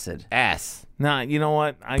 Ass or acid? Ass. Nah, you know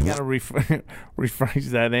what? I gotta rephrase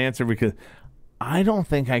that answer because I don't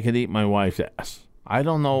think I could eat my wife's ass. I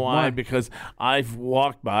don't know why. Because I've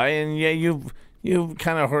walked by and you've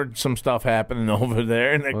kind of heard some stuff happening over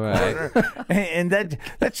there in the corner, and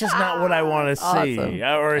that's just not what I want to see. Awesome.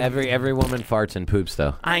 Or, Every woman farts and poops,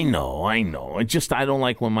 though. I know. It's just I don't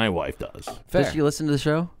like when my wife does. Fair. Does she listen to the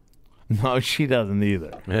show? No, she doesn't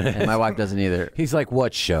either. And my wife doesn't either. He's like,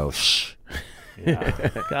 what show? Shh.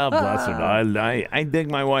 God bless her. I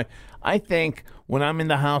dig my wife. I think when I'm in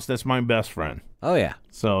the house, that's my best friend. Oh, yeah.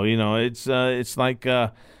 So it's like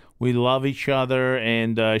we love each other,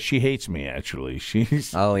 and she hates me. Actually,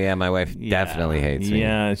 she's Oh, yeah, my wife definitely hates me.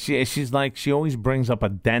 Yeah, she's like she always brings up a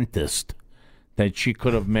dentist that she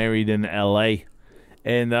could have married in L.A.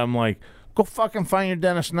 And I'm like, go fucking find your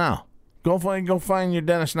dentist now. Go find your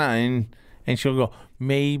dentist now. And she'll go,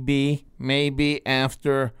 maybe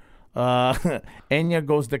after Enya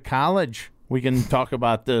goes to college, we can talk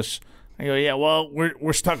about this. I go, yeah, well,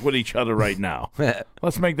 we're stuck with each other right now.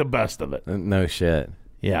 Let's make the best of it. No shit.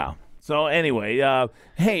 Yeah. So anyway,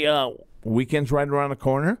 hey, weekend's right around the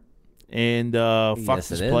corner. And fuck Yes,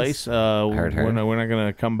 this it is. place. We're not going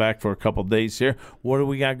to come back for a couple days here. What do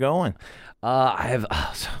we got going? I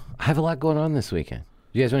have a lot going on this weekend.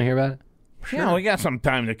 You guys want to hear about it? Yeah, we got some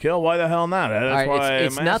time to kill. Why the hell not? That's All right, why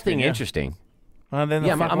it's I'm nothing asking you. interesting. Then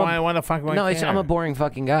why the fuck? No, I'm a boring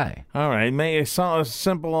fucking guy. All right,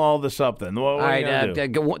 simple all this up then. What All are you gonna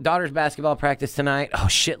right, do? daughter's basketball practice tonight. Oh,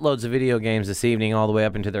 shitloads of video games this evening, all the way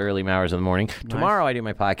up into the early hours of the morning. Tomorrow, I do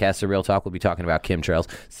my podcast, The Real Talk. We'll be talking about chemtrails.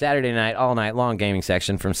 Saturday night, all night long gaming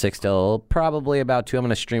section from 6 till probably about 2. I'm going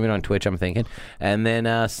to stream it on Twitch, I'm thinking. And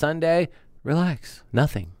then Sunday, relax,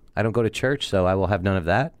 nothing. I don't go to church, so I will have none of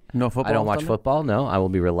that. No football I don't watch Sunday? football. No, I will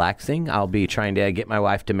be relaxing. I'll be trying to get my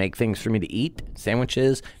wife to make things for me to eat: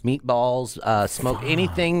 sandwiches, meatballs, smoke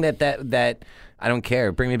anything that I don't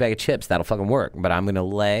care. Bring me a bag of chips. That'll fucking work. But I'm gonna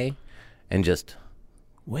lay and just.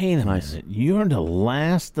 Wait a minute. You're the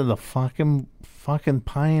last of the fucking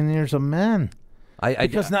pioneers of men.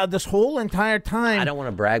 Because now this whole entire time. I don't want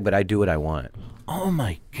to brag, but I do what I want. Oh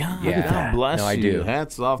my God! Yeah. God bless No, I you. do.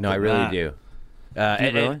 Hats off. No, to I really that. do.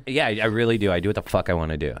 Really? Yeah, I really do. I do what the fuck I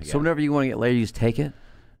want to do. So whenever you want to get laid, you just take it?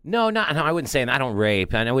 No, I wouldn't say I don't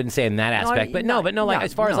rape, and I wouldn't say in that aspect. But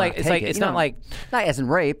as far as like it's like it's not like not as in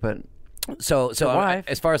rape, but so wife.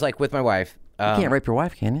 as far as like with my wife. you can't rape your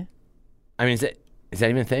wife, can you? I mean, is that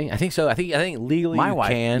even a thing? I think so. I think legally My you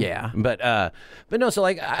wife, can. yeah. But no. So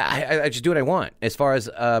like I just do what I want. As far as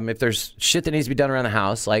if there's shit that needs to be done around the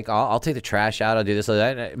house, like I'll take the trash out. I'll do this or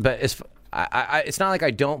that. But it's not like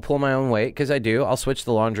I don't pull my own weight, because I do. I'll switch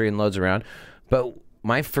the laundry and loads around. But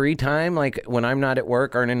my free time, like when I'm not at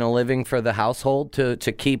work earning a living for the household to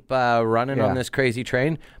keep running on this crazy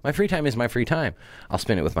train, my free time is my free time. I'll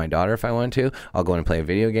spend it with my daughter if I want to. I'll go in and play a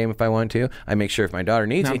video game if I want to. I make sure if my daughter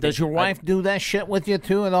needs Now, anything. does your wife do that shit with you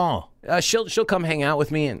too at all? She'll come hang out with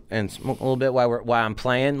me and smoke a little bit while I'm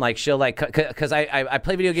playing. Like she'll like because I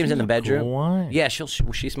play video games in the bedroom. cool wife. Yeah,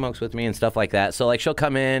 she smokes with me and stuff like that. So like she'll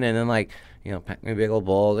come in and then like pack me a big old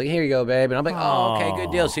bowl. Like, here you go, babe. And I'm like, oh, okay,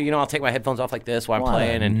 good deal. So I'll take my headphones off like this while I'm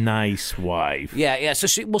playing. And Nice wife. yeah. So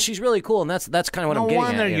she's really cool, and that's kind of what No I'm getting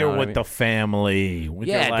wonder at. You you're know what with I mean? the family. With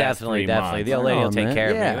Yeah, your last definitely. 3 months. The old lady Right will on, take man. care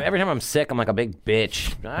of Yeah. me. Every time I'm sick, I'm like a big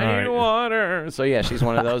bitch. I need right. water. So yeah, she's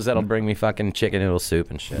one of those that'll bring me fucking chicken noodle soup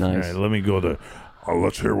and shit. All right, let me go to.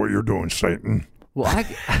 Let's hear what you're doing, Satan. Well,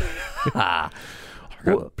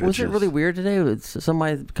 was it really weird today? Some of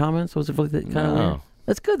my comments, was it really kind of weird?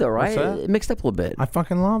 That's good though, right? What's that? It mixed up a little bit. I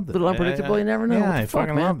fucking loved it. Little unpredictable, you never know. Yeah, What the I fuck,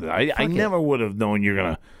 fucking man? loved it. I Fuck it. never would have known you're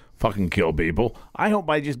gonna fucking kill people. I hope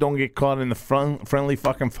I just don't get caught in the friendly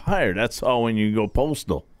fucking fire. That's all when you go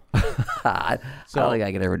postal. I don't think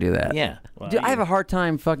I could ever do that. Yeah. Well, Dude, I have a hard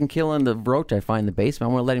time fucking killing the roach I find in the basement.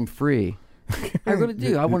 I want to let him free. I really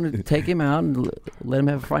do. I want to take him out and let him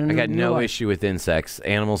have fun. I got no issue with insects.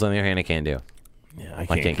 Animals, on the other hand, I can do. Yeah, I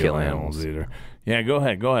can't kill animals. either. Yeah, go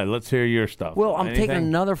ahead. Let's hear your stuff. Well, I'm taking Anything?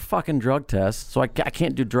 another fucking drug test, so I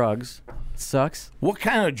can't do drugs. It sucks. What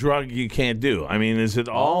kind of drug you can't do? I mean, is it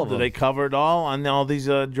all? Do they cover it all on all these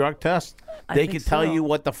drug tests? They think can tell so. you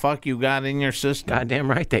what the fuck you got in your system. Goddamn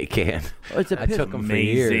right they can. It's a I piss, took them for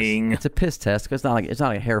years. Amazing. it's a piss test because it's not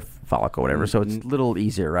like a hair follicle or whatever, so it's a little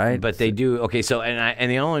easier, right? But they do okay. So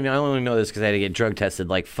I only know this because I had to get drug tested.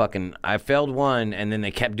 Like fucking, I failed one, and then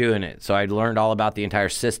they kept doing it. So I learned all about the entire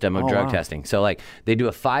system of drug wow. testing. So like they do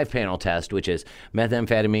a 5-panel test, which is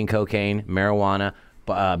methamphetamine, cocaine, marijuana,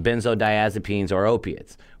 benzodiazepines, or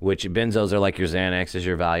opiates. Which benzos are like your Xanaxes,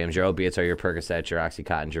 your Valiums. Your opiates are your Percocets, your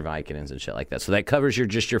Oxycontins, your Vicodins, and shit like that. So that covers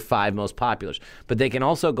just your 5 most populars. But they can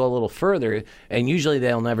also go a little further, and usually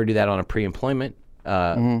they'll never do that on a pre-employment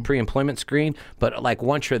screen. But like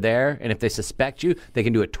once you're there, and if they suspect you, they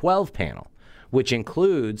can do a 12-panel. Which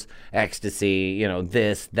includes ecstasy,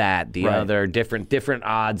 this, that, the other, different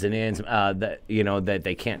odds and ends that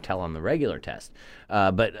they can't tell on the regular test.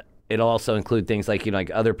 But it'll also include things like like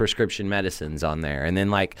other prescription medicines on there, and then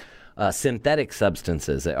like synthetic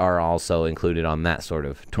substances that are also included on that sort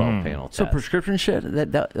of 12-panel test. so prescription shit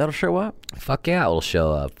that'll show up. Fuck yeah, it'll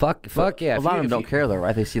show up. Fuck yeah. A lot of them don't care though,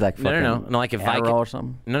 right? They see like fucking No. Like if Adderall or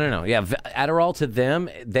something. No. Yeah, Adderall to them,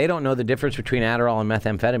 they don't know the difference between Adderall and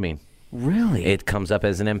methamphetamine. Really? It comes up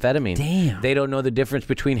as an amphetamine. Damn. They don't know the difference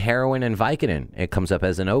between heroin and Vicodin. It comes up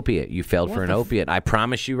as an opiate. You failed for an opiate. I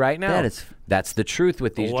promise you right now. That's the truth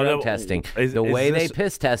with these drug testing. The way they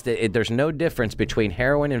piss test it, there's no difference between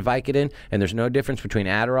heroin and Vicodin, and there's no difference between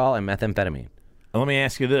Adderall and methamphetamine. Let me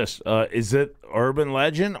ask you this. Is it urban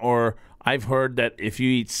legend, or I've heard that if you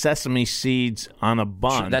eat sesame seeds on a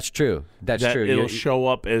bun, that's true. That's true. It'll show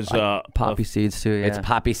up as poppy seeds too. Yeah. It's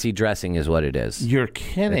poppy seed dressing, is what it is. You're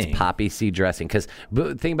kidding. It's poppy seed dressing. Because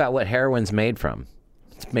think about what heroin's made from.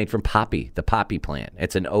 It's made from poppy, the poppy plant.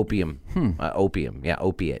 It's an opium.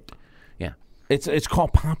 Opiate. Yeah. It's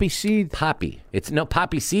called poppy seed. Poppy.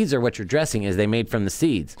 Poppy seeds are what you're dressing is. They made from the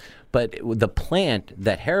seeds, but the plant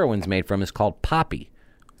that heroin's made from is called poppy.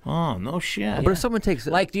 Oh, no shit. But if someone takes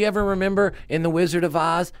do you ever remember in The Wizard of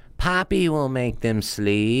Oz, Poppy will make them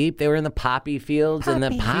sleep? They were in the poppy fields, and the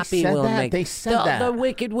poppy will make. They said that. The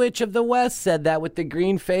Wicked Witch of the West said that with the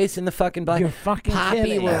green face and the fucking black. You're fucking Poppy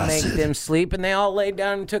kidding. will make them sleep, and they all laid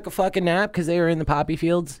down and took a fucking nap because they were in the poppy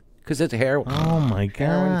fields. Because it's heroin. Oh my god!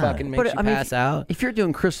 Heroin fucking makes you pass out. If you're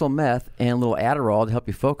doing crystal meth and a little Adderall to help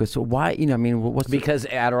you focus, so why? What's because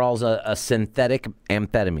Adderall's a synthetic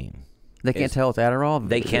amphetamine. They can't tell it's Adderall.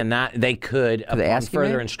 They cannot. They could upon ask you,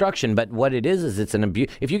 further man? instruction. But what it is it's an abuse.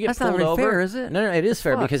 If you get That's pulled not really over, fair, is it? No, it is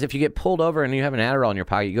fair Fuck. because if you get pulled over and you have an Adderall in your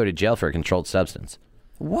pocket, you go to jail for a controlled substance.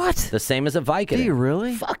 What? The same as a Vicodin. Do you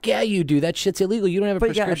really? Fuck yeah, you do. That shit's illegal. You don't have a But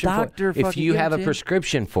you got a prescription doctor for it. If fucking you give it have a to you?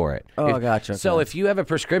 prescription for it. Oh, gotcha. So Okay. if you have a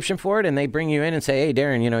prescription for it and they bring you in and say, hey,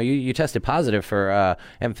 Darren, you tested positive for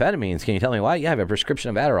amphetamines. Can you tell me why? You have a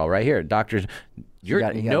prescription of Adderall right here. Doctors... You're you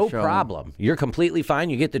gotta no show 'em. problem. You're completely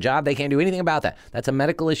fine. You get the job. They can't do anything about that. That's a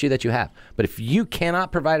medical issue that you have. But if you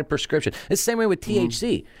cannot provide a prescription, it's the same way with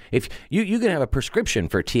THC. If you can have a prescription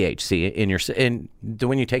for THC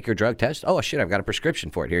when you take your drug test. Oh shit, I've got a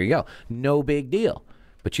prescription for it. Here you go. No big deal.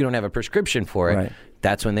 But you don't have a prescription for it. Right.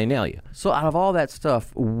 That's when they nail you. So out of all that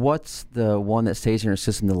stuff, what's the one that stays in your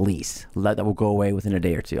system the least? That will go away within a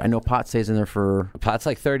day or two. I know pot stays in there for... Pot's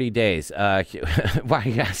like 30 days. Why are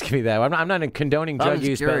you asking me that? I'm not condoning drug just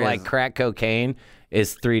use, curious. but like crack cocaine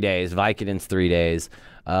is 3 days. Vicodin's 3 days.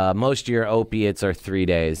 Most of your opiates are 3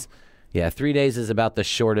 days. Yeah, 3 days is about the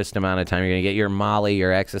shortest amount of time you're going to get. Your Molly,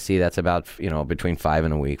 your ecstasy, that's about between 5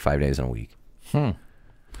 days in a week.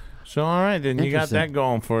 So all right, then you got that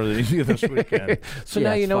going for you this weekend. So Yeah,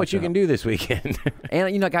 now you it's know what fucked you up. can do this weekend.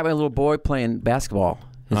 And I got my little boy playing basketball.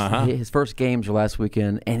 His first games were last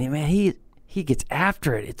weekend, and man, he gets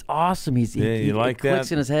after it. It's awesome. He like clicks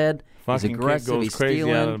that? in his head. Fucking He's aggressive. kid goes He's crazy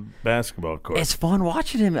stealing. out of the basketball court. It's fun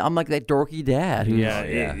watching him. I'm like that dorky dad. Who's,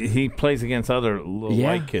 yeah, he plays against other little Yeah.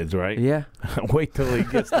 white kids, right? Yeah. Wait till he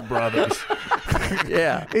gets the brothers.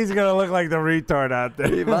 Yeah. He's gonna look like the retard out there.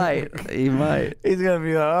 He might. He's gonna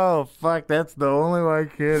be like, oh fuck, that's the only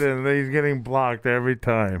white kid, and he's getting blocked every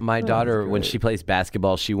time. My daughter, when she plays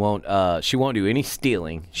basketball, she won't do any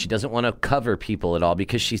stealing. She doesn't want to cover people at all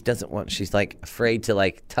because she's like afraid to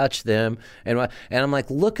like touch them. And I'm like,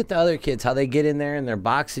 look at the other kids, how they get in there and they're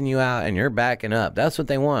boxing you out and you're backing up. That's what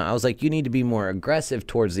they want. I was like, you need to be more aggressive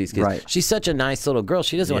towards these kids. Right. She's such a nice little girl.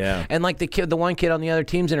 She doesn't Yeah. want. And like the one kid on the other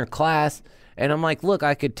team's in her class. And I'm like, look,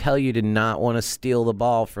 I could tell you to not want to steal the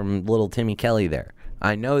ball from little Timmy Kelly there.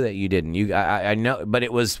 I know that you didn't. I know, but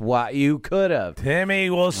it was what you could have. Timmy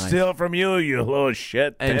will steal from you, you little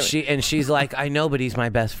shit. And Timmy. she's like, I know, but he's my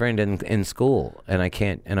best friend in school, and I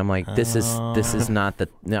can't. And I'm like, this is not the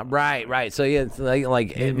right. So yeah, it's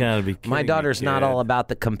like You gotta be my kidding daughter's me, not kid. all about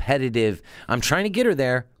the competitive. I'm trying to get her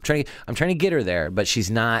there. I'm trying to get her there, but she's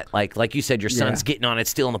not like you said. Your son's getting on it,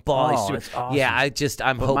 stealing the ball. Oh, He's it's awesome. Yeah,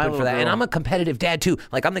 I'm my hoping for little that, and girl- I'm a competitive dad too.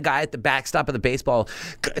 Like I'm the guy at the backstop of the baseball,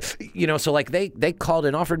 So like they called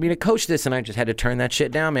and offered me to coach this, and I just had to turn that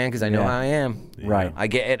shit down, man, because I know Yeah. how I am. Right. I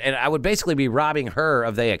get it, and I would basically be robbing her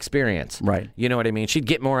of the experience. Right. You know what I mean? She'd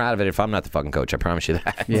get more out of it if I'm not the fucking coach. I promise you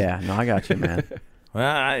that. Yeah. No, I got you, man.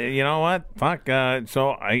 Well, you know what? Fuck.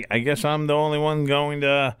 So I guess I'm the only one going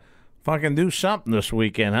to fucking do something this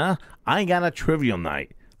weekend, huh? I got a trivial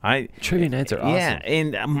night. Trivia nights are awesome. Yeah,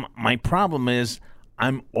 and my problem is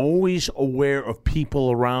I'm always aware of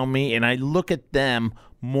people around me, and I look at them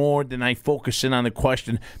more than I focus in on the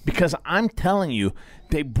question, because I'm telling you,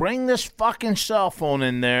 they bring this fucking cell phone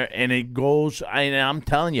in there, and it goes, I'm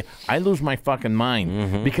telling you, I lose my fucking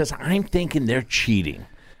mind, because I'm thinking they're cheating.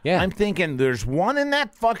 Yeah. I'm thinking there's one in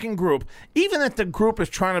that fucking group, even if the group is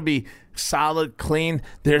trying to be solid, clean,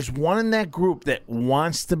 there's one in that group that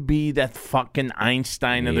wants to be that fucking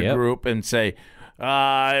Einstein of the Yep. group and say,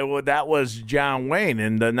 well, that was John Wayne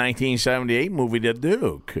in the 1978 movie The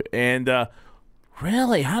Duke. And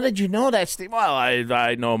really? How did you know that, Steve? Well,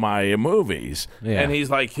 I know my movies. Yeah. And here's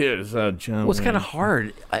like, here's John. Well, it's kind of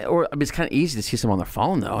hard, it's kind of easy to see someone on their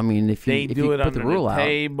phone, though. I mean, if They you do it put under the rule out,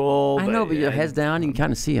 table. I know, but your head's down, you can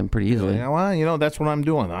kind of see them pretty easily. Yeah, well, that's what I'm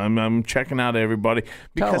doing. I'm checking out everybody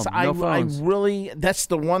because Tell 'em, no I phones. really, that's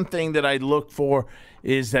the one thing that I look for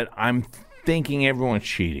is that I'm thinking everyone's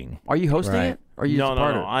cheating. Are you hosting it? Or are you just No,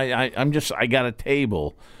 part no. of it? I got a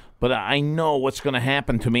table, but I know what's going to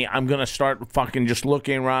happen to me. I'm going to start fucking just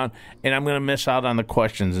looking around, and I'm going to miss out on the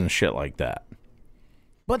questions and shit like that.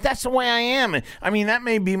 But that's the way I am. I mean, that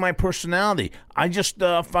may be my personality. I just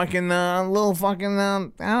fucking little fucking I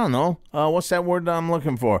don't know. What's that word that I'm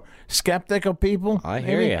looking for? Skeptic of people. I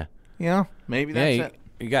hear you. Yeah, maybe that's Yeah, it.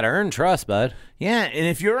 you got to earn trust, bud. Yeah, and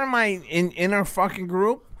if you're in my inner fucking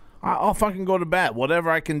group, I'll fucking go to bat. Whatever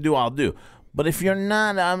I can do, I'll do. But if you're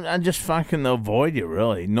not, I just fucking avoid you,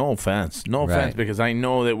 really. No offense. No offense, Right. because I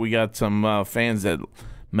know that we got some fans that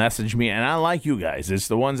message me, and I like you guys. It's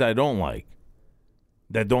the ones I don't like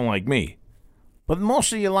that don't like me. But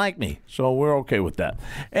most of you like me, so we're okay with that.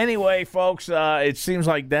 Anyway, folks, it seems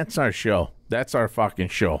like that's our show. That's our fucking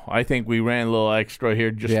show. I think we ran a little extra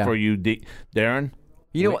here just for you, Darren.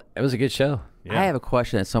 You know what? It was a good show. I have a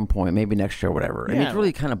question at some point, maybe next show or whatever. And Yeah. it's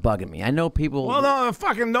really kind of bugging me. I know people. Well, no,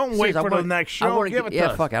 fucking don't wait Seriously, for the next show. Give it to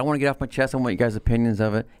us. fuck it. I want to get off my chest. I want you guys' opinions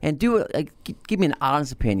of it, and do it. Like, give me an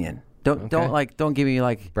honest opinion. Don't give me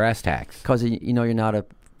like Brass tacks. because you know you're not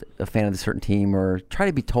a fan of a certain team, or try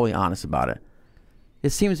to be totally honest about it. It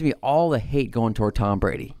seems to me all the hate going toward Tom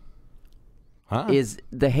Brady is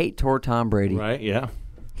the hate toward Tom Brady. Right, yeah.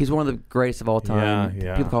 He's one of the greatest of all time.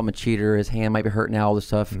 Yeah. People call him a cheater. His hand might be hurt now. All this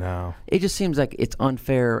stuff. No. It just seems like it's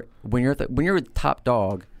unfair when you're the top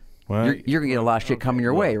dog. Well, You're gonna get a lot of shit coming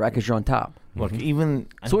your way, right? Because you're on top. Look, even...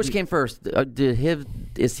 So which came first?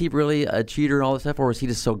 Is he really a cheater and all this stuff, or is he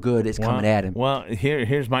just so good it's coming at him? Well,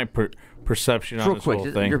 here's my perception on Real this quick,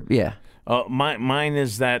 whole thing. yeah. Mine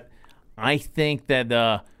is that I think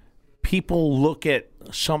that people look at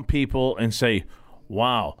some people and say,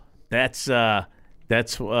 "Wow, that's Tom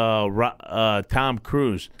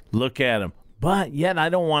Cruise. Look at him." But yet I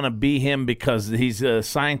don't want to be him because he's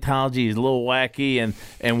Scientology. He's a little wacky,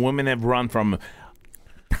 and women have run from him.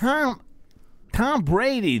 Tom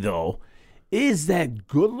Brady, though, is that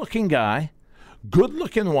good-looking guy,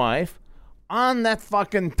 good-looking wife, on that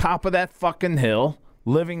fucking top of that fucking hill,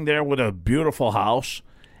 living there with a beautiful house,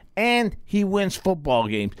 and he wins football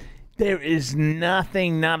games. There is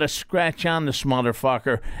nothing, not a scratch on this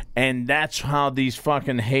motherfucker, and that's how these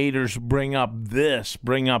fucking haters bring up this,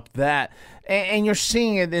 bring up that, and you're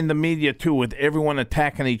seeing it in the media too, with everyone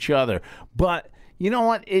attacking each other. But you know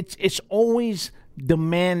what? It's always the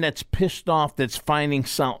man that's pissed off that's finding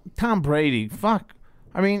some. Tom Brady, fuck.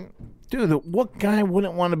 I mean, dude, what guy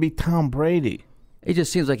wouldn't want to be Tom Brady? It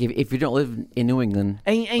just seems like if you don't live in New England,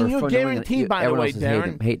 And or you're from New England, guaranteed, by the everyone way, else is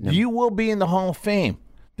Darren, hating him. you will be in the Hall of Fame.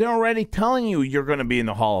 They're already telling you you're going to be in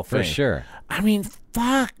the Hall of Fame. For sure. I mean,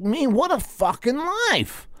 fuck me. What a fucking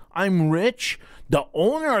life. I'm rich. The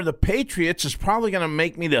owner of the Patriots is probably going to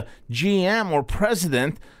make me the GM or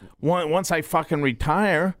president once I fucking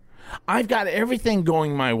retire. I've got everything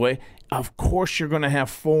going my way. Of course you're going to have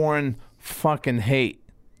foreign fucking hate.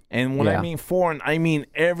 And when I mean foreign, I mean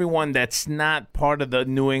everyone that's not part of the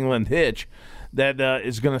New England hitch that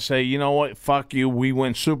is going to say, you know what, fuck you, we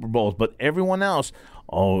win Super Bowls. But everyone else,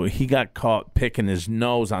 oh, he got caught picking his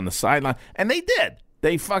nose on the sideline. And they did.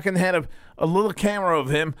 They fucking had a little camera of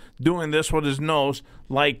him doing this with his nose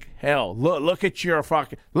like hell. Look at your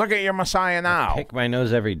Messiah now. Pick my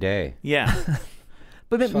nose every day. Yeah.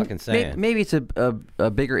 But fucking saying. maybe it's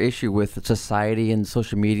a bigger issue with society and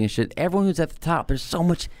social media and shit. Everyone who's at the top, there's so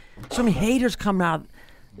many haters coming out.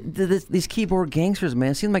 These keyboard gangsters,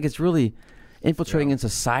 man. It seems like it's really infiltrating in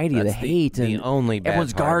society. That's the hate the and only bad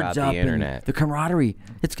everyone's part guards about up the internet. and the camaraderie.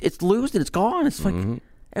 It's losing. It's gone. It's like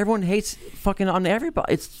everyone hates fucking on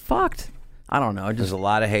everybody. It's fucked. I don't know. There's a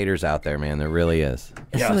lot of haters out there, man. There really is.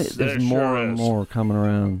 There's there more sure and is. more coming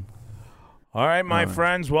around. All right, my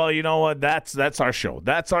friends. Well, you know what? That's our show.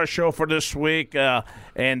 That's our show for this week.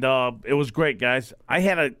 And it was great, guys. I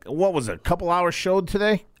had a couple hours show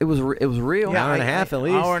today? It was real. Hour and a half at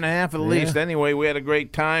least. Hour and a half at least. Anyway, we had a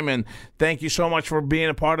great time, and thank you so much for being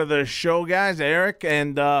a part of the show, guys. Eric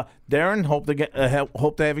and Darren, hope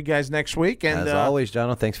to have you guys next week. And As always,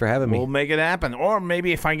 John, thanks for having me. we'll make it happen. Or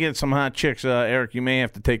maybe if I get some hot chicks, Eric, you may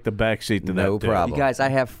have to take the back seat to that. No too. problem. You guys, I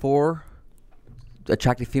have 4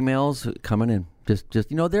 attractive females coming in. Just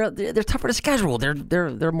you know, they're tougher to schedule.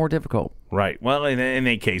 They're more difficult. Right. Well, in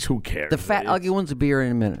any case, who cares? The fat, ugly ones will be here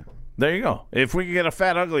in a minute. There you go. If we can get a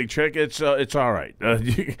fat, ugly chick, it's all right.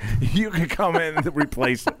 You can come in and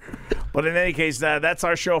replace her. But in any case, that's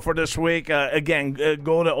our show for this week. Again,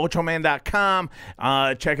 go to ochoman.com.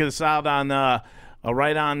 Check us out on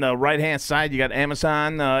right on the right-hand side. You got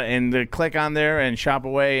Amazon, and click on there and shop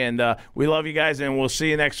away. And we love you guys, and we'll see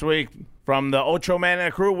you next week. From the Ocho Man and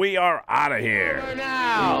the crew, we are out of here.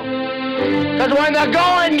 Now, because when the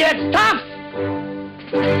going gets tough,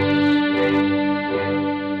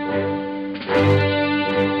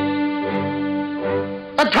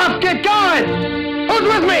 the tough get going. Who's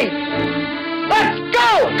with me? Let's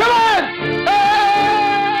go! Come on!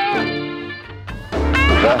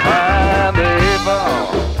 Behind the eight ball,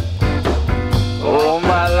 all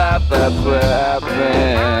my life that's where I've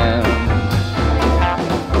been.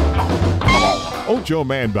 Ocho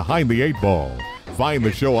Man Behind the Eight Ball. Find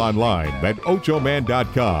the show online at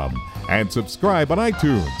ochoman.com and subscribe on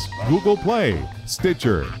iTunes, Google Play,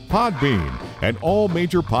 Stitcher, Podbean, and all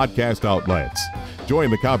major podcast outlets.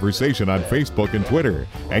 Join the conversation on Facebook and Twitter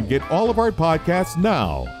and get all of our podcasts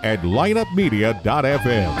now at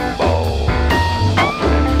lineupmedia.fm.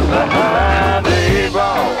 Behind the eight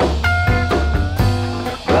ball,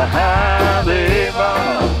 behind the eight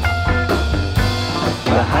ball,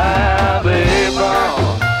 behind the eight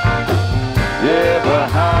ball, yeah,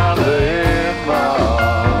 behind the eight ball.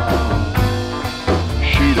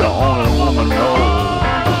 She the only woman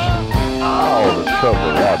knows all the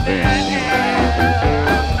trouble I've been in.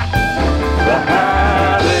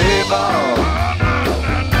 Behind the eight ball,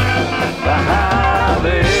 behind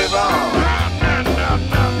the eight ball,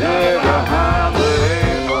 yeah, behind the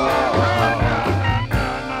eight ball,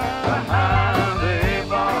 behind the eight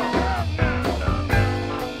ball,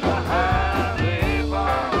 behind the eight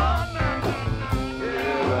ball,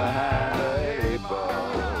 yeah, behind the eight ball.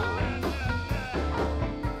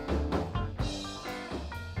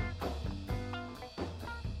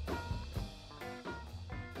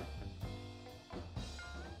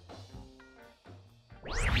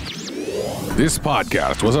 This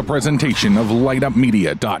podcast was a presentation of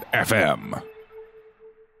lightupmedia.fm.